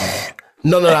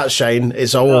of that, Shane.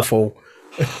 It's awful.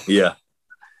 Yeah,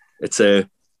 it's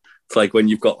like when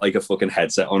you've got like a fucking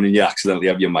headset on and you accidentally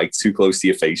have your mic too close to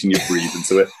your face and you breathe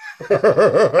into it,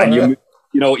 and you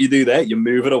know what you do there? You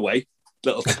move it away.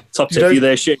 Little top tip for you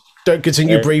there, Shane. Don't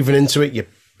continue breathing into it, you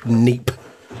neep.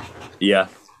 Yeah,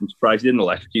 I'm surprised he didn't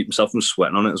electrocute himself from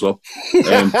sweating on it as well.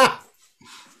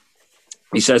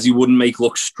 He says he wouldn't make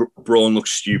Braun look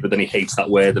stupid, and he hates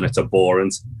that word, and it's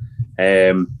abhorrent.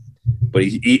 But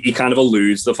he kind of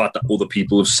alludes to the fact that other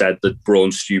people have said that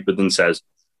Braun's stupid and says,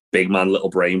 "Big man, little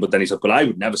brain." But then he said, "But I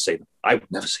would never say that. I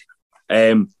would never say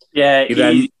that."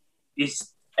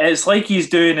 It's like he's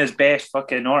doing his best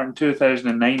fucking Orton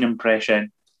 2009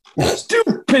 impression.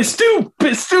 Stupid.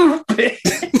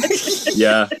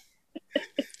 Yeah.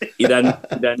 He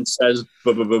then says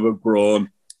Braun,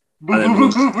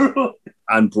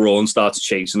 and Braun starts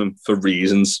chasing him for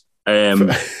reasons.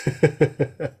 Chase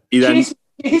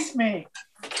me.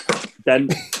 Then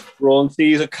Braun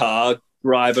sees a car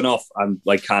driving off and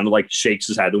like kind of like shakes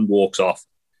his head and walks off.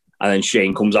 And then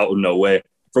Shane comes out of nowhere.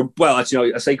 I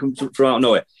say comes from out of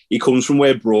nowhere. He comes from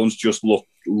where Braun's just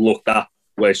looked at,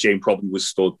 where Shane probably was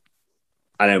stood.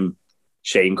 And then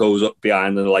Shane goes up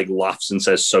behind and like laughs and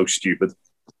says, "So stupid."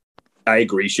 I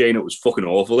agree, Shane. It was fucking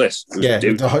awful. This.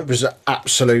 It was an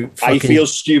absolute. I feel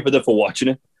stupider for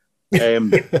watching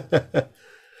it.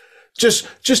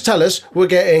 Just tell us we're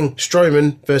getting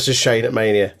Strowman versus Shane at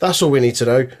Mania. That's all we need to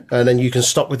know, and then you can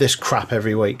stop with this crap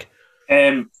every week.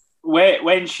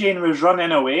 When Shane was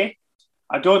running away,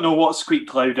 I don't know what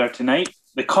squeaked louder tonight: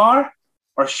 the car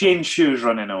or Shane's shoes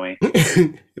running away.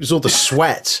 It was all the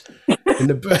sweat in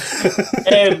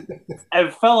the.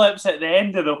 And Phillips at the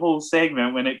end of the whole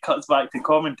segment, when it cuts back to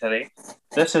commentary,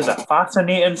 "This is a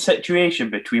fascinating situation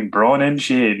between Braun and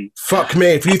Shane." Fuck me!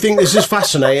 If you think this is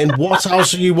fascinating, what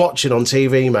else are you watching on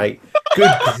TV, mate?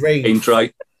 Good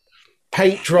grief!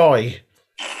 Paint dry.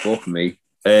 Fuck me.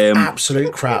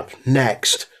 Absolute crap.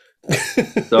 Next.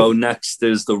 So next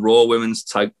is the Raw Women's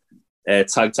Tag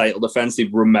title defense.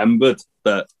 They've remembered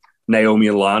that Naomi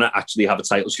and Lana actually have a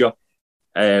title shot.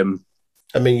 I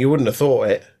mean, you wouldn't have thought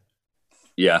it.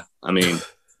 Yeah, I mean,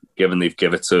 given they've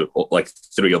given it to like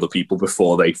 3 other people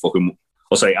before they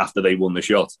after they won the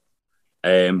shot.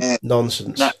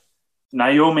 Nonsense.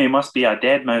 Naomi must be a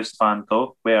Dead Mouse fan,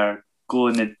 though, where glow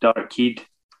in the dark kid.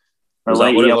 Was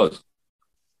that what it was?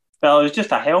 Well, it was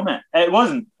just a helmet. It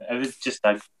wasn't. It was just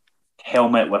a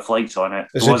helmet with lights on it.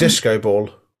 It was a disco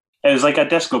ball. It was like a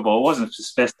disco ball. It wasn't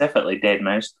specifically Dead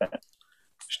Mouse. But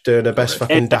just doing the best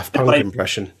fucking Daft Punk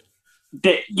impression.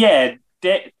 Dead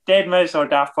Mouse or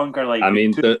Daft Punk are like... I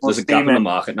mean, there's a gap in the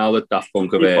market now that Daft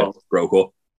Punk have broke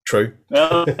up. True.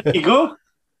 Well, there you go.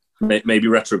 Maybe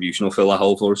Retribution will fill that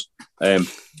hole for us.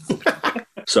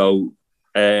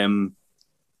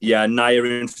 Nia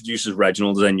introduces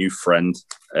Reginald as their new friend.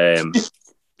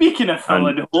 Speaking of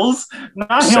filling holes,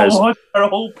 Nia wants her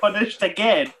hole punished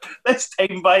again, this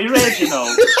time by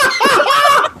Reginald.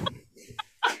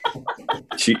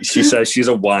 She says she's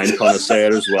a wine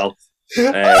connoisseur as well.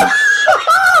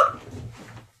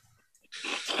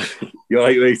 You're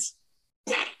right, mate.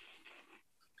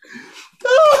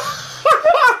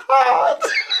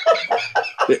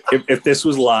 If this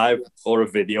was live or a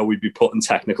video, we'd be putting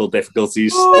technical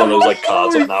difficulties on those like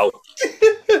cards up now.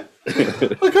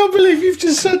 I can't believe you've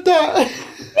just said that.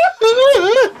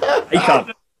 I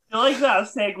can't. You like that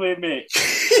segue, mate?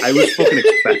 I was fucking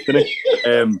expecting it.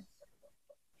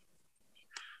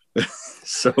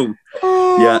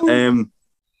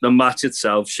 The match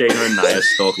itself, Shayna and Nia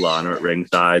stalk Lana at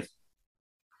ringside.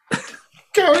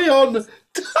 Carry on.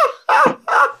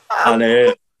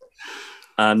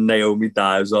 and Naomi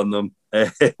dives on them.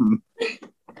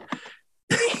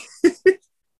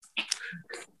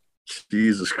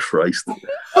 Jesus Christ.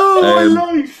 Oh, my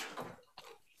life.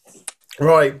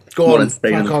 Right, go on.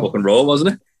 Staying in the fucking Raw,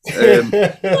 wasn't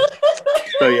it?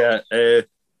 So, yeah,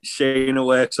 Shayna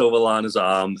works over Lana's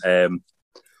arm.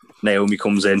 Naomi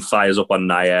comes in, fires up on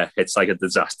Nia, hits like a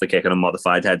disaster kick and a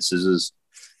modified head scissors.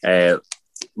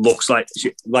 Looks like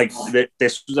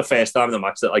this was the first time in the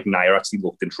match that like Nia actually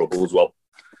looked in trouble as well.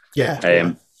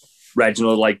 Yeah.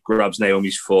 Reginald like grabs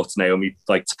Naomi's foot. Naomi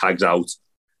like tags out.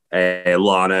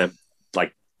 Lana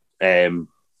like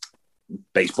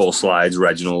baseball slides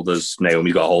Reginald as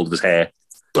Naomi got a hold of his hair.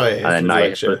 Oh, yeah, and then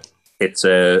Nia hits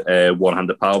a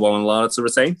one-handed powerbomb on Lana to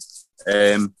retain.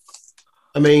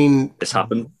 I mean, this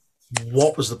happened.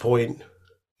 What was the point?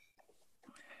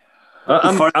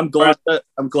 I'm glad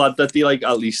that they like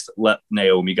at least let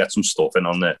Naomi get some stuff in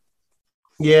on there.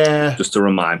 Yeah, just to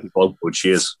remind people how good she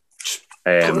is.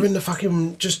 Put her in the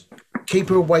fucking. Just keep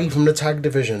her away from the tag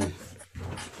division.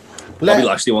 Bobby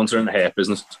Lashley wants her in the hair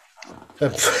business.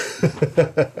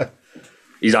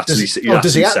 He's actually.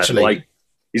 Does he actually?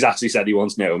 He's actually said he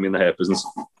wants Naomi in the hair business.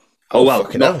 Oh well,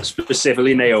 not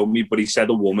specifically Naomi, but he said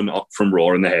a woman up from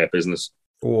Raw in the hair business.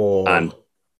 Whoa. And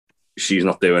she's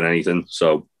not doing anything,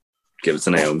 so give it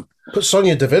to Naomi. Put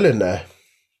Sonya Deville in there.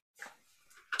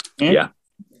 Yeah.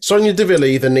 Sonya Deville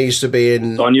either needs to be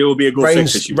in Sonya will be a good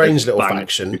Reigns' little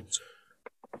faction.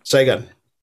 Say again.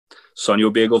 Sonya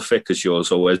will be a good fit because she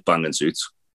also wears banging suits.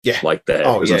 Yeah. Like the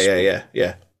hair business.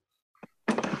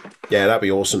 Yeah, that'd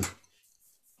be awesome.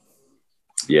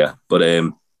 Yeah, but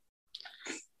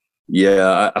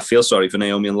yeah, I feel sorry for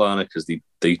Naomi and Lana because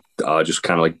they are just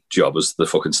kind of like jobbers, the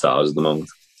fucking stars at the moment.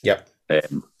 Yep.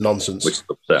 Nonsense. Which is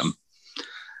upsetting.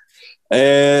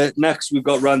 Next, we've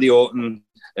got Randy Orton.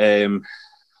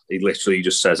 He literally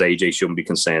just says AJ shouldn't be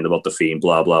concerned about the Fiend,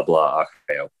 blah, blah, blah,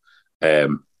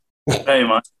 RKO. Very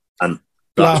much. And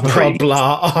blah, blah,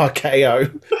 blah,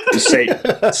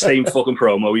 RKO. Same fucking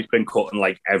promo he's been cutting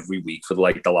like every week for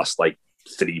like the last like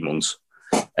 3 months.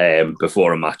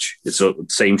 Before a match. It's the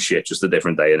same shit, just a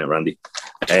different day in it, Randy.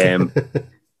 And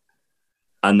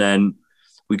then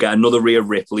we get another Rhea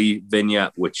Ripley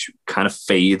vignette, which kind of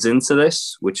fades into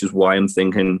this, which is why I'm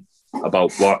thinking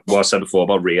about what I said before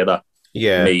about Rhea, that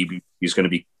maybe he's going to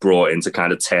be brought in to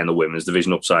kind of turn the women's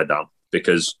division upside down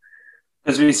because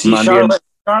we see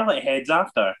Charlotte heads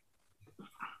after.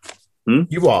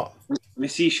 You what? We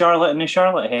see Charlotte and the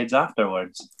Charlotte heads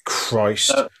afterwards. Christ.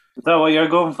 Is that what you're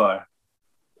going for?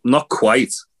 Not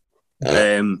quite.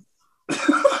 It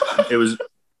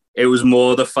was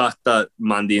more the fact that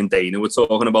Mandy and Dana were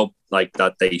talking about like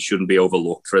that they shouldn't be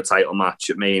overlooked for a title match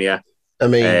at Mania. I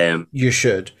mean, you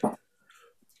should.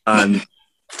 And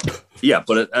yeah,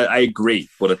 but I agree.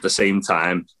 But at the same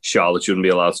time, Charlotte shouldn't be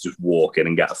allowed to just walk in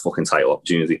and get a fucking title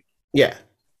opportunity. Yeah.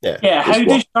 How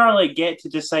does Charlotte get to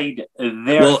decide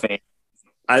their fate?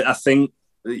 I think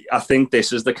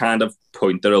this is the kind of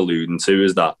point they're alluding to,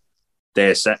 is that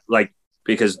they're set like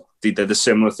because they did a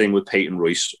similar thing with Peyton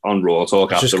Royce on Raw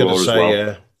Talk after Raw as well.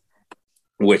 Yeah.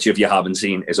 Which, if you haven't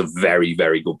seen, is a very,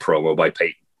 very good promo by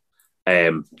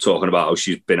Peyton. Talking about how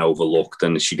she's been overlooked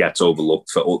and she gets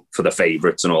overlooked for the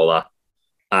favourites and all that.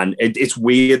 And it's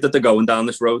weird that they're going down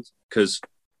this road because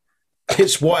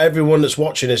it's what everyone that's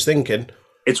watching is thinking.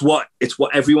 It's what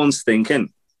everyone's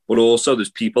thinking. But also there's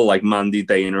people like Mandy,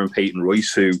 Dana and Peyton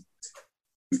Royce who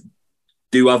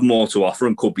do have more to offer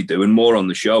and could be doing more on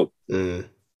the show.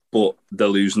 But they're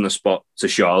losing the spot to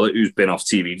Charlotte, who's been off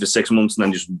TV for 6 months and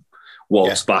then just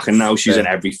walks back, and now she's in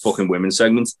every fucking women's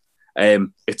segment.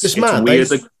 It's mad. Weird.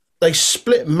 They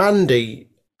split Mandy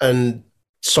and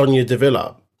Sonya Deville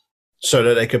up so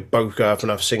that they could both go off and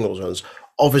have singles runs.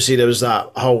 Obviously, there was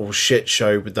that whole shit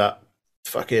show with that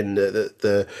fucking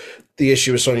the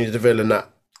issue with Sonya Deville and that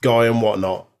guy and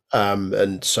whatnot,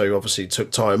 and so obviously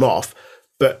took time off.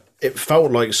 But it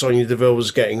felt like Sonya Deville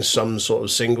was getting some sort of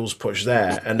singles push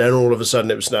there, and then all of a sudden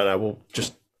it was no, we'll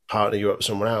just partner you up with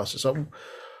someone else. It's like,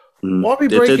 why are we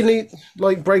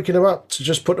breaking them up to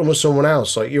just put them with someone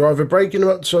else? Like, you're either breaking them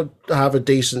up to have a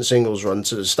decent singles run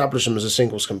to establish them as a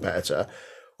singles competitor,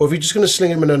 or if you're just going to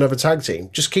sling them in another tag team,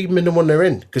 just keep them in the one they're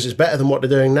in because it's better than what they're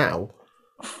doing now.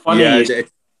 Funny, it's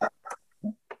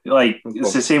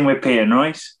the same with Peyton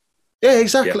Royce. Yeah,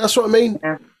 exactly. Yeah. That's what I mean.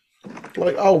 Yeah.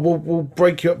 Like, we'll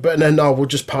break you up, but then we'll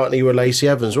just partner you with Lacey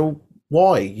Evans. Well,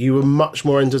 why? You were much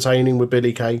more entertaining with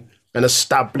Billie Kay, an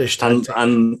established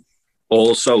and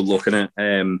also looking at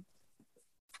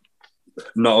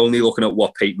not only looking at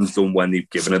what Peyton's done when they've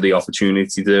given her the opportunity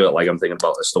to do it, like I'm thinking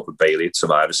about the stuff with Bailey at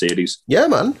Survivor Series. Yeah,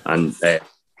 man. And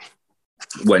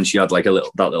when she had like that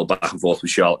little back and forth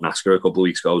with Charlotte and Asuka a couple of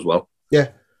weeks ago as well. Yeah.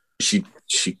 She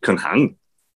can hang.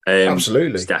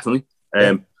 Absolutely. Definitely.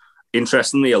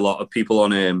 Interestingly, a lot of people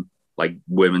on like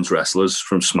women's wrestlers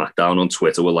from SmackDown on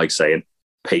Twitter were like saying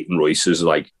Peyton Royce is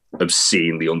like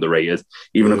obscenely underrated.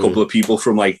 Even a couple of people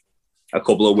from like a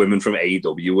couple of women from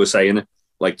AEW were saying it,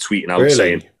 like tweeting out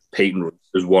saying Peyton Royce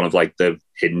is one of like the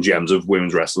hidden gems of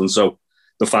women's wrestling. So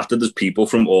the fact that there's people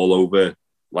from all over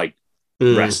like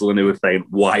wrestling who are saying,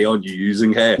 why aren't you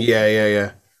using her?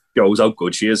 Yeah. Shows how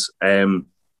good she is.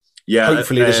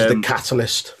 Hopefully this is the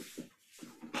catalyst.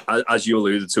 As you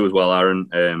alluded to as well,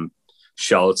 Aaron,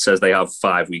 Charlotte says they have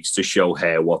 5 weeks to show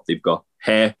her what they've got.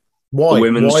 Her, why? The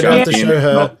women's Why champion, don't they show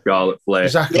her? not Charlotte Flair.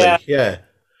 Exactly, yeah.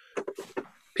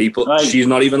 People, she's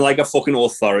not even like a fucking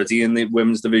authority in the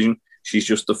women's division. She's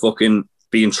just a fucking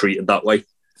being treated that way.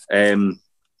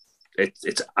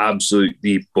 It's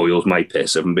absolutely boils my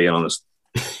piss, if I'm being honest.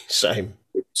 Same.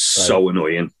 It's so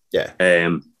annoying. Yeah.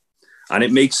 And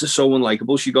it makes her so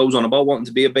unlikable. She goes on about wanting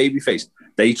to be a babyface.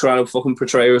 They try to fucking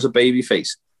portray her as a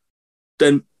babyface.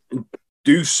 Then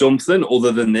do something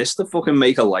other than this to fucking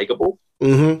make her likable.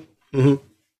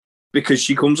 Because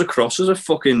she comes across as a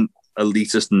fucking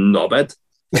elitist knobhead.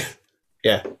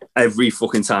 Yeah. Every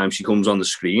fucking time she comes on the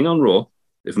screen on Raw,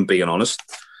 if I'm being honest.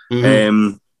 We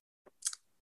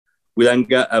then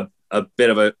get a bit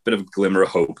of a glimmer of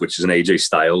hope, which is an AJ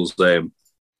Styles.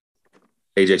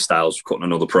 AJ Styles cutting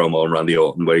another promo on Randy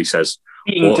Orton where he says,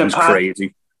 Orton's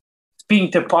crazy.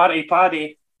 Speaking to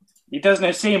Paddy, he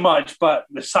doesn't say much, but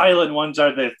the silent ones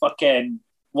are the fucking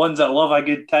ones that love a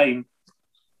good time.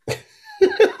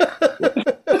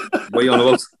 What are you on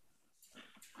about?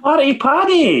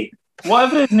 Paddy!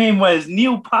 Whatever his name was,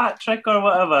 Neil Patrick or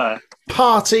whatever.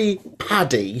 Party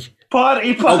Paddy.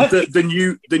 Oh,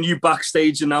 the new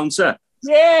backstage announcer.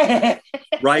 Yeah.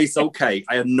 Right, okay.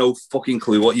 I had no fucking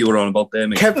clue what you were on about there,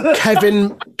 mate.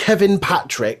 Kevin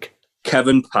Patrick.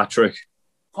 Kevin Patrick.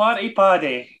 Paddy.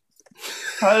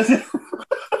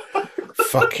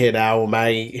 Fucking hell,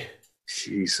 mate.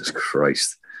 Jesus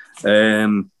Christ.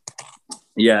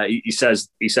 Yeah, he says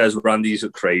Randy's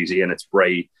crazy and it's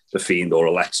Bray, the Fiend, or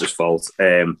Alexa's fault.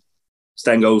 Then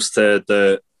goes to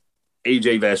the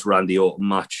AJ versus Randy Orton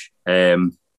match.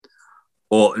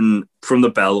 Orton from the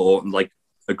bell, Orton like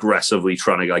aggressively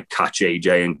trying to like catch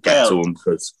AJ and get to him.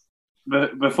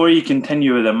 Before you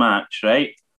continue with the match,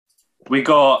 right? We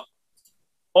got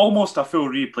almost a full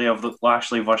replay of the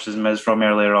Lashley versus Miz from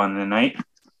earlier on in the night.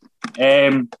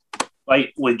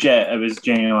 Like legit, it was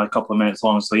genuinely a couple of minutes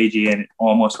long. So AJ and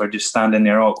almost were just standing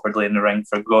there awkwardly in the ring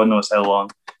for God knows how long.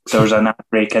 So there was an ad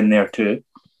break in there too.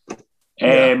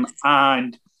 And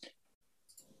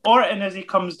Orton, as he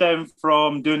comes down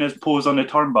from doing his pose on the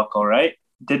turnbuckle, right?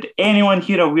 Did anyone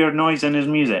hear a weird noise in his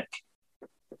music?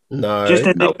 No. Just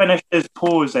as he finished his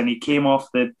pose and he came off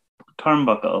the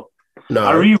turnbuckle. No.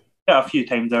 I rewound it a few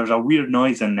times. There was a weird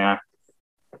noise in there.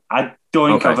 I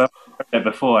don't think I've ever heard it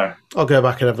before. I'll go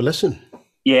back and have a listen.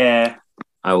 Yeah.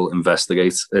 I will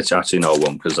investigate. It's actually no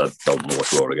one because I don't know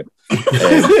what's Raw again.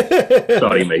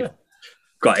 Sorry, mate.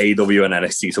 Got AEW and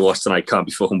NXT to watch tonight. Can't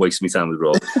be fucking wasting my time with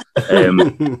Raw.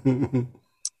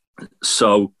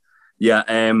 So,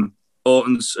 yeah,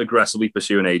 Orton's aggressively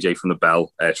pursuing AJ from the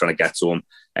bell, trying to get to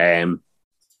him.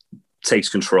 Takes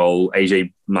control.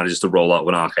 AJ manages to roll out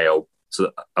with an RKO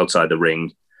outside the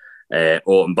ring.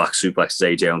 Orton back suplexes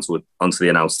AJ onto the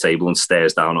announce table and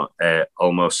stares down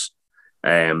almost.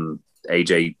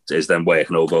 AJ is then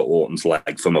working over Orton's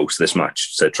leg for most of this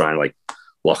match to try and like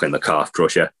lock in the calf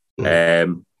crusher.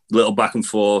 Little back and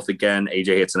forth again.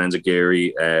 AJ hits an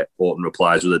enziguri. Orton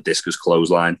replies with a discus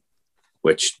clothesline,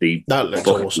 which that looked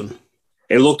awesome.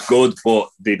 It looked good, but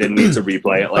they didn't need to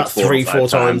replay it like four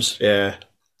times. Yeah,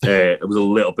 it was a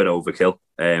little bit overkill.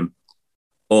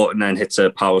 Orton then hits a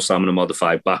power slam and a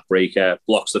modified backbreaker,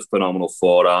 blocks the phenomenal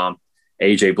forearm.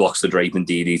 AJ blocks the draping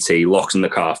DDT, locks in the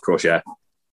calf crusher.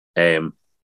 Orton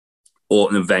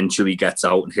eventually gets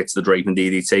out and hits the draping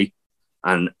DDT,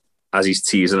 and as he's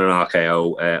teasing an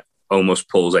RKO, almost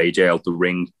pulls AJ out the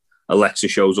ring. Alexa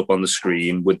shows up on the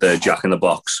screen with the Jack in the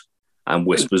Box and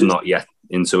whispers not yet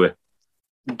into it.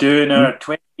 Doing our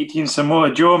 2018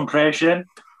 Samoa Joe impression.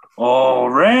 Oh,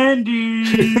 Randy!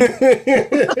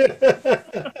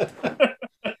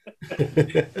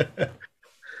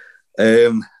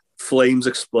 Flames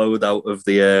explode out of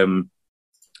the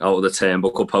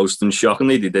turnbuckle post, and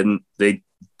shockingly, they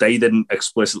didn't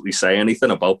explicitly say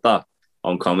anything about that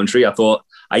on commentary. I thought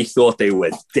they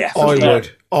would definitely.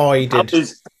 I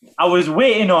did. I was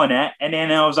waiting on it, and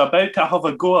then I was about to have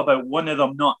a go about one of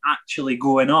them not actually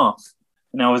going off.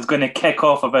 And I was going to kick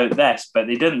off about this, but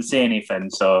they didn't say anything,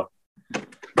 so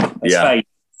it's fine.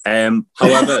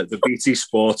 However, the BT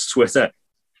Sports Twitter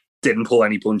didn't pull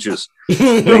any punches.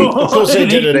 Of course they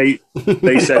didn't.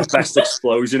 They said best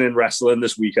explosion in wrestling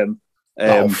this weekend.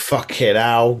 Oh, fucking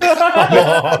hell. Come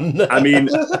on. I mean,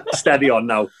 steady on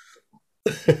now.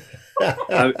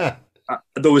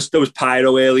 There was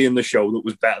pyro early in the show that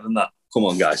was better than that. Come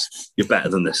on, guys. You're better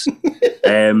than this.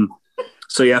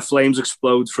 So, yeah, flames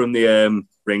explode from the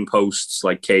ring posts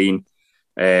like Kane.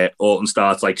 Orton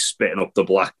starts like spitting up the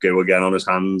black goo again on his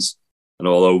hands and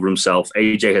all over himself.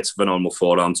 AJ hits a phenomenal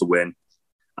forearm to win.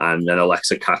 And then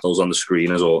Alexa cackles on the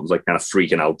screen as Orton's like kind of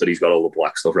freaking out that he's got all the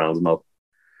black stuff around his mouth.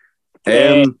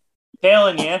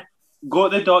 Telling you, go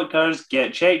to the doctors,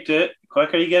 get checked out. The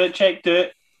quicker you get it checked out,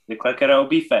 the quicker it'll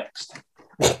be fixed.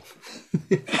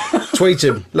 Tweet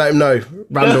him, let him know.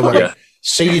 Randall, mate.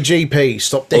 See your GP.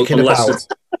 Stop dicking about.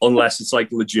 Unless it's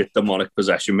like legit demonic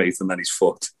possession, mate, and then he's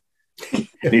fucked. He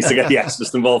needs to get the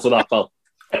exorcist involved with that, pal.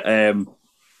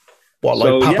 What,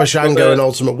 like Papa Shango and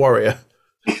Ultimate Warrior?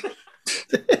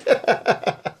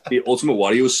 The Ultimate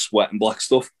Warrior was sweating black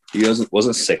stuff. He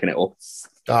wasn't sicking it up.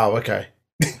 Oh, okay.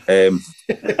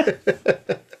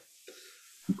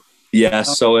 Yeah,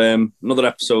 so another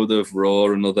episode of Raw,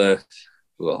 another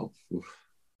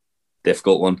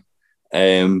difficult one.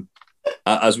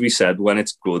 As we said, when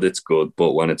it's good,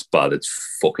 but when it's bad,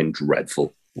 it's fucking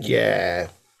dreadful. Yeah.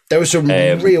 There were some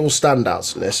real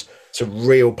standouts in this, some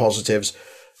real positives,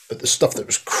 but the stuff that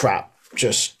was crap,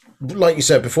 just like you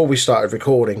said before we started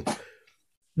recording,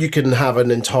 you can have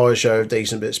an entire show of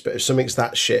decent bits, but if something's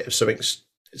that shit, if something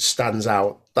stands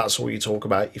out, that's all you talk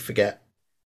about. You forget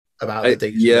about the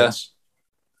decent bits.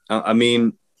 I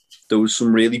mean, there was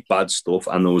some really bad stuff,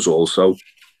 and there was also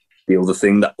the other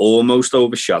thing that almost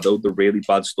overshadowed the really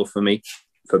bad stuff for me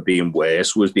for being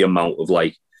worse was the amount of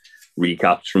like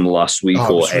recaps from last week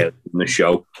or in the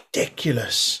show.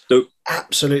 Ridiculous. So,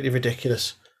 absolutely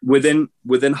ridiculous. Within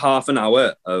half an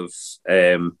hour of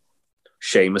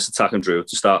Sheamus attacking Drew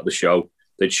to start the show,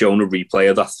 they'd shown a replay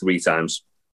of that 3 times.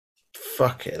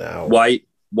 Fucking hell. Why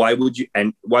would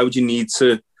you need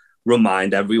to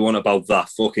remind everyone about that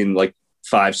fucking like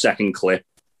 5-second clip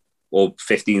or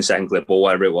 15-second clip or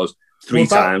whatever it was 3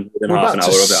 times within half an hour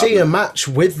of it? See a match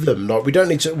with them. Like, we don't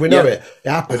need to. We know it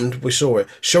happened. We saw it.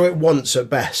 Show it once at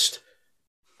best.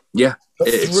 Yeah, but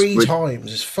 3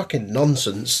 times is fucking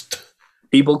nonsense.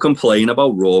 People complain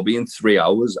about Raw being 3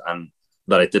 hours and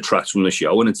that it detracts from the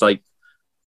show, and it's like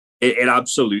it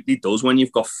absolutely does when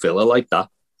you've got filler like that,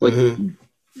 like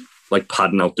like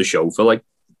padding out the show for like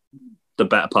the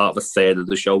better part of a third of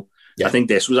the show. Yeah. I think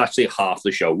this was actually half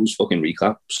the show was fucking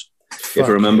recaps, if I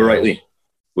remember rightly,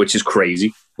 which is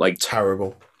crazy. Like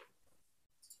terrible.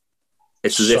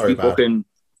 It's as if we fucking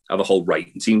have a whole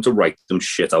writing team to write them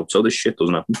shit out so this shit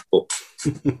doesn't happen. But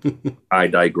I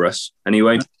digress.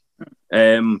 Anyway,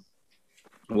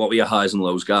 what were your highs and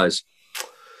lows, guys?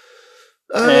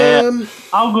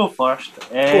 I'll go first.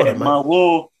 My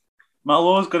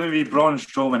low is going to be Braun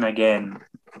Strowman again.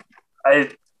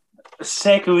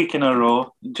 Second week in a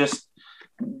row, just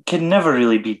can never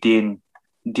really be dealing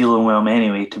with him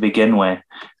anyway to begin with,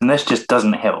 and this just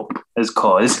doesn't help his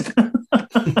cause. No,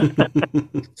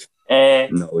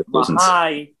 it doesn't.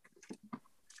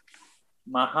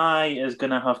 My high is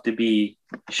going to have to be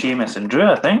Sheamus and Drew,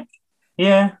 I think.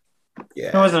 Yeah.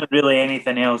 There wasn't really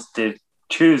anything else to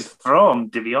choose from,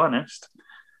 to be honest.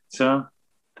 So.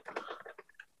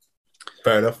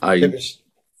 Fair enough. It was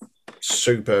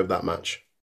superb, that match.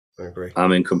 I agree.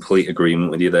 I'm in complete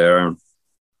agreement with you there, Aaron.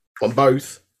 On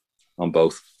both? On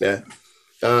both. Yeah.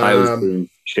 I was doing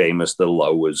Sheamus. The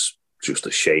low was just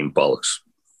a shame bollocks.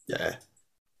 Yeah.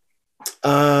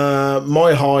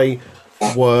 My high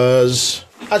was...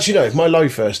 Actually, no, my low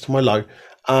first. My low.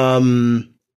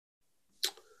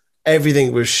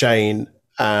 Everything with Shane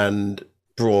and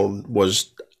Braun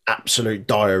was absolute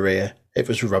diarrhea. It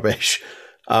was rubbish.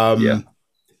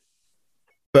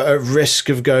 But at risk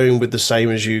of going with the same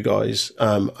as you guys,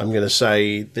 I'm going to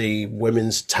say the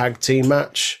women's tag team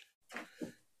match.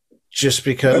 Just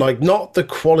because, like, not the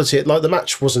quality, like, the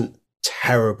match wasn't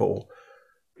terrible.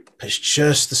 It's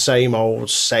just the same old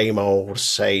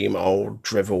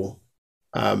drivel.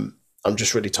 I'm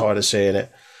just really tired of seeing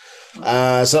it. So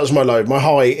that was my low. My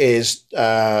high is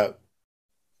them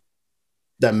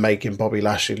making Bobby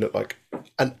Lashley look like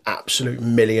an absolute $1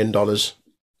 million.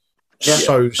 Yeah.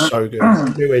 So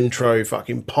good. New intro,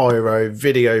 fucking pyro,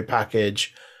 video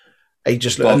package. He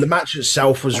just and the match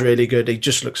itself was really good. He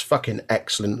just looks fucking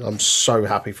excellent. I'm so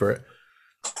happy for it.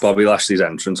 Bobby Lashley's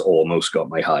entrance almost got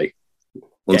my high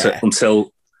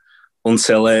until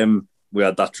we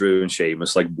had that Drew and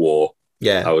Sheamus like war.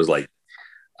 Yeah, I was like,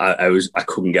 I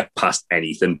couldn't get past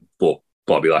anything but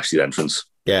Bobby Lashley's entrance.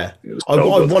 Yeah, I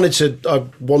wanted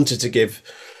to give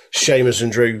Sheamus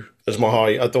and Drew as my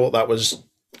high. I thought that was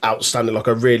outstanding. Like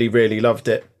I really, really loved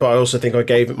it. But I also think I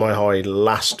gave it my high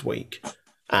last week,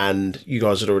 and you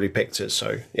guys had already picked it.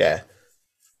 So yeah,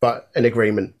 but in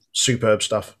agreement, superb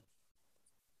stuff.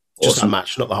 Just Awesome. a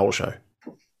match, not the whole show.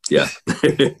 Yeah.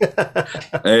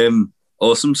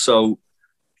 Awesome. So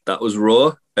that was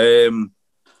Raw.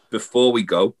 Before we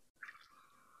go,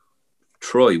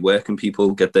 Troy, where can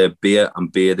people get their beer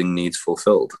and bearding needs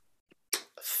fulfilled?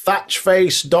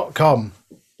 Thatchface.com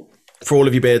for all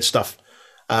of your beard stuff.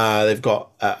 They've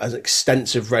got an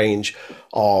extensive range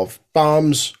of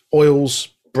balms, oils,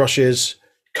 brushes,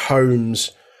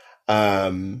 combs,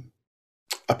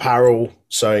 apparel,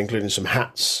 so including some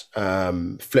hats,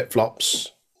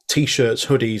 flip-flops, t-shirts,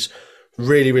 hoodies,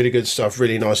 really, really good stuff,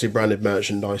 really nicely branded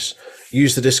merchandise.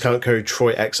 Use the discount code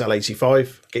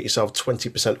TroyXL85, get yourself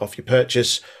 20% off your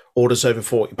purchase. Orders over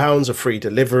 £40 are free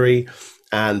delivery,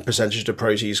 and percentage of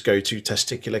proceeds go to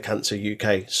Testicular Cancer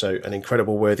UK. So an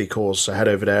incredible worthy cause. So head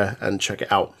over there and check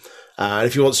it out. And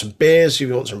if you want some beers, if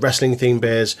you want some wrestling themed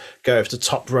beers, go over to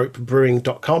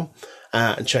topropebrewing.com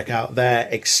and check out their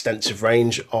extensive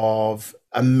range of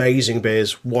amazing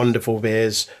beers, wonderful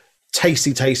beers,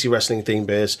 tasty wrestling themed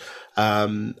beers,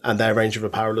 and their range of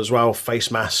apparel as well,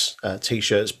 face masks,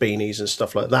 t-shirts, beanies and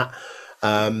stuff like that.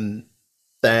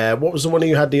 What was the one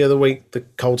you had the other week? The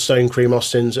Cold Stone Cream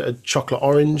Austins, chocolate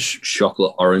orange.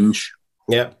 Chocolate orange.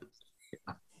 Yeah.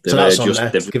 So that's on there.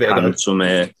 They've had some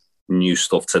new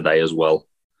stuff today as well,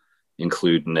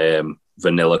 including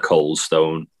vanilla Cold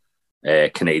Stone,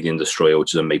 Canadian Destroyer,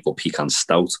 which is a maple pecan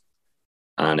stout,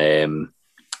 and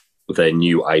their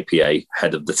new IPA,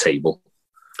 Head of the Table.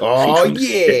 Oh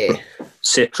yeah,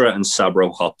 Citra and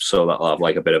Sabro hops, so that'll have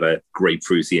like a bit of a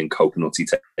grapefruity and coconutty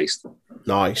taste.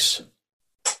 Nice.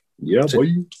 Yeah,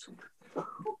 boy.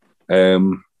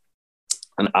 And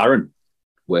Aaron,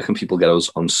 where can people get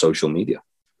us on social media?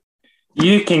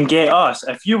 You can get us,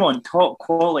 if you want top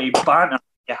quality banter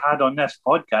you had on this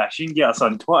podcast, you can get us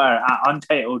on Twitter at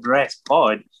Untitled Rest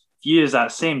Pod. If you use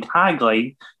that same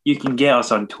tagline, you can get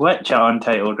us on Twitch at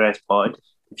Untitled Rest Pod.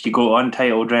 If you go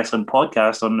Untitled Wrestling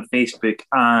Podcast on the Facebook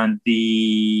and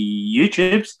the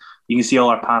YouTubes, you can see all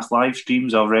our past live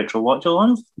streams of retro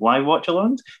watch-alongs, live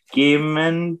watch-alongs,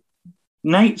 gaming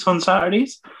nights on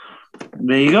Saturdays.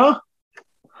 There you go.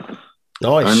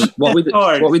 Nice. And what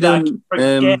we doing?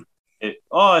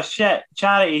 Oh shit!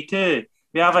 Charity too.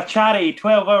 We have a charity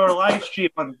 12-hour live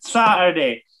stream on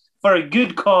Saturday for a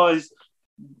good cause.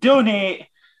 Donate,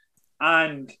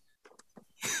 and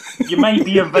you might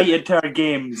be invited to our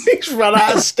games. He's run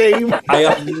out of steam. I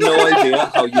have no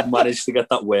idea how you managed to get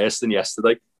that worse than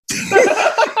yesterday,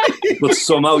 but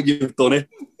somehow you've done it.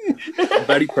 I'm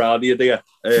very proud of you, dear.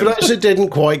 For those who didn't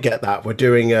quite get that, we're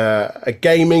doing a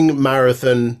gaming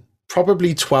marathon,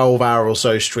 probably 12-hour or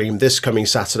so stream this coming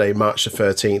Saturday, March the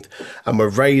 13th, and we're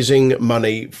raising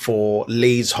money for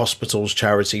Leeds Hospitals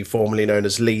charity, formerly known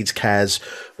as Leeds Cares.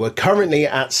 We're currently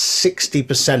at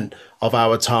 60% of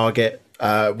our target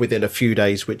within a few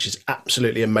days, which is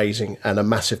absolutely amazing, and a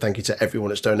massive thank you to everyone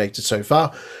that's donated so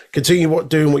far. Continue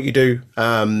doing what you do,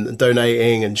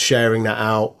 donating and sharing that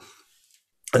out.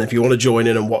 And if you want to join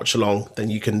in and watch along, then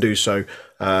you can do so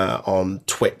on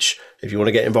Twitch. If you want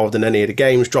to get involved in any of the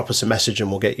games, drop us a message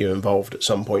and we'll get you involved at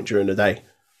some point during the day.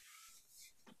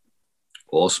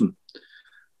 Awesome.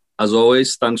 As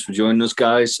always, thanks for joining us,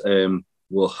 guys.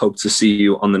 We'll hope to see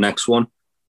you on the next one.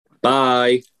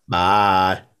 Bye.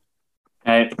 Bye.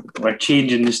 We're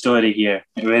changing the story here.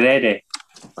 We're ready.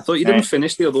 I thought you didn't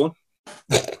finish the other one.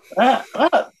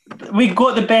 We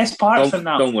got the best parts in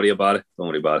that. Don't worry about it. Don't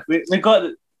worry about it. We got...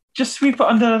 Just sweep it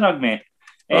under the rug, mate.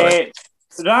 Right.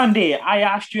 Randy, I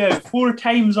asked you out 4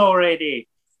 times already.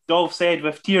 Dolph said,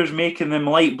 with tears making them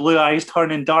light blue, eyes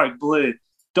turning dark blue.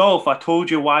 Dolph, I told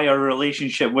you why our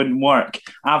relationship wouldn't work.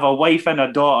 I have a wife and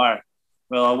a daughter.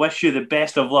 Well, I wish you the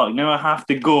best of luck. Now I have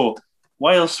to go.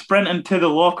 While sprinting to the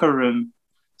locker room,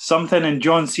 something in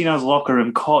John Cena's locker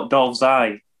room caught Dolph's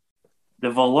eye.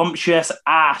 The voluptuous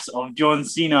ass of John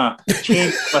Cena,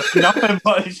 chained with nothing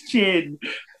but his chain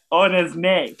on his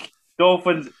neck. Dolph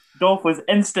was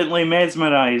instantly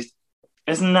mesmerised.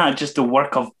 Isn't that just the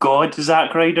work of God,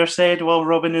 Zack Ryder said while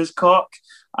rubbing his cock.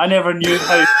 I never knew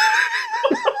how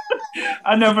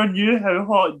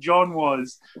hot John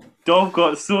was. Dolph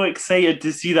got so excited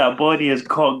to see that body, his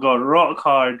cock got rock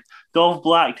hard. Dolph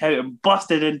blacked out and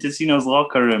busted into Cena's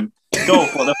locker room.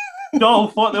 Dolph, what the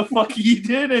Dolph, what the fuck are you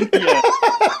doing in here?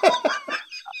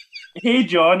 Hey,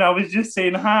 John, I was just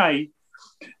saying hi.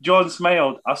 John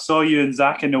smiled. I saw you and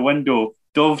Zach in the window.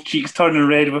 Dolph cheeks turning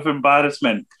red with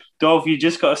embarrassment. Dolph, you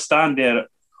just got to stand there,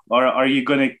 or are you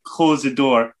going to close the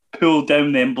door, pull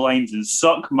down them blinds, and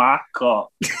suck my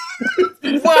cock?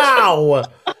 Wow.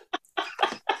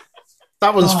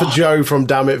 That one's for Joe from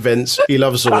Damn It Vince. He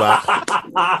loves all that.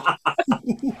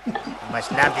 You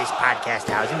must love this podcast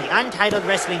house and the Untitled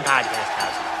Wrestling Podcast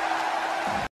House.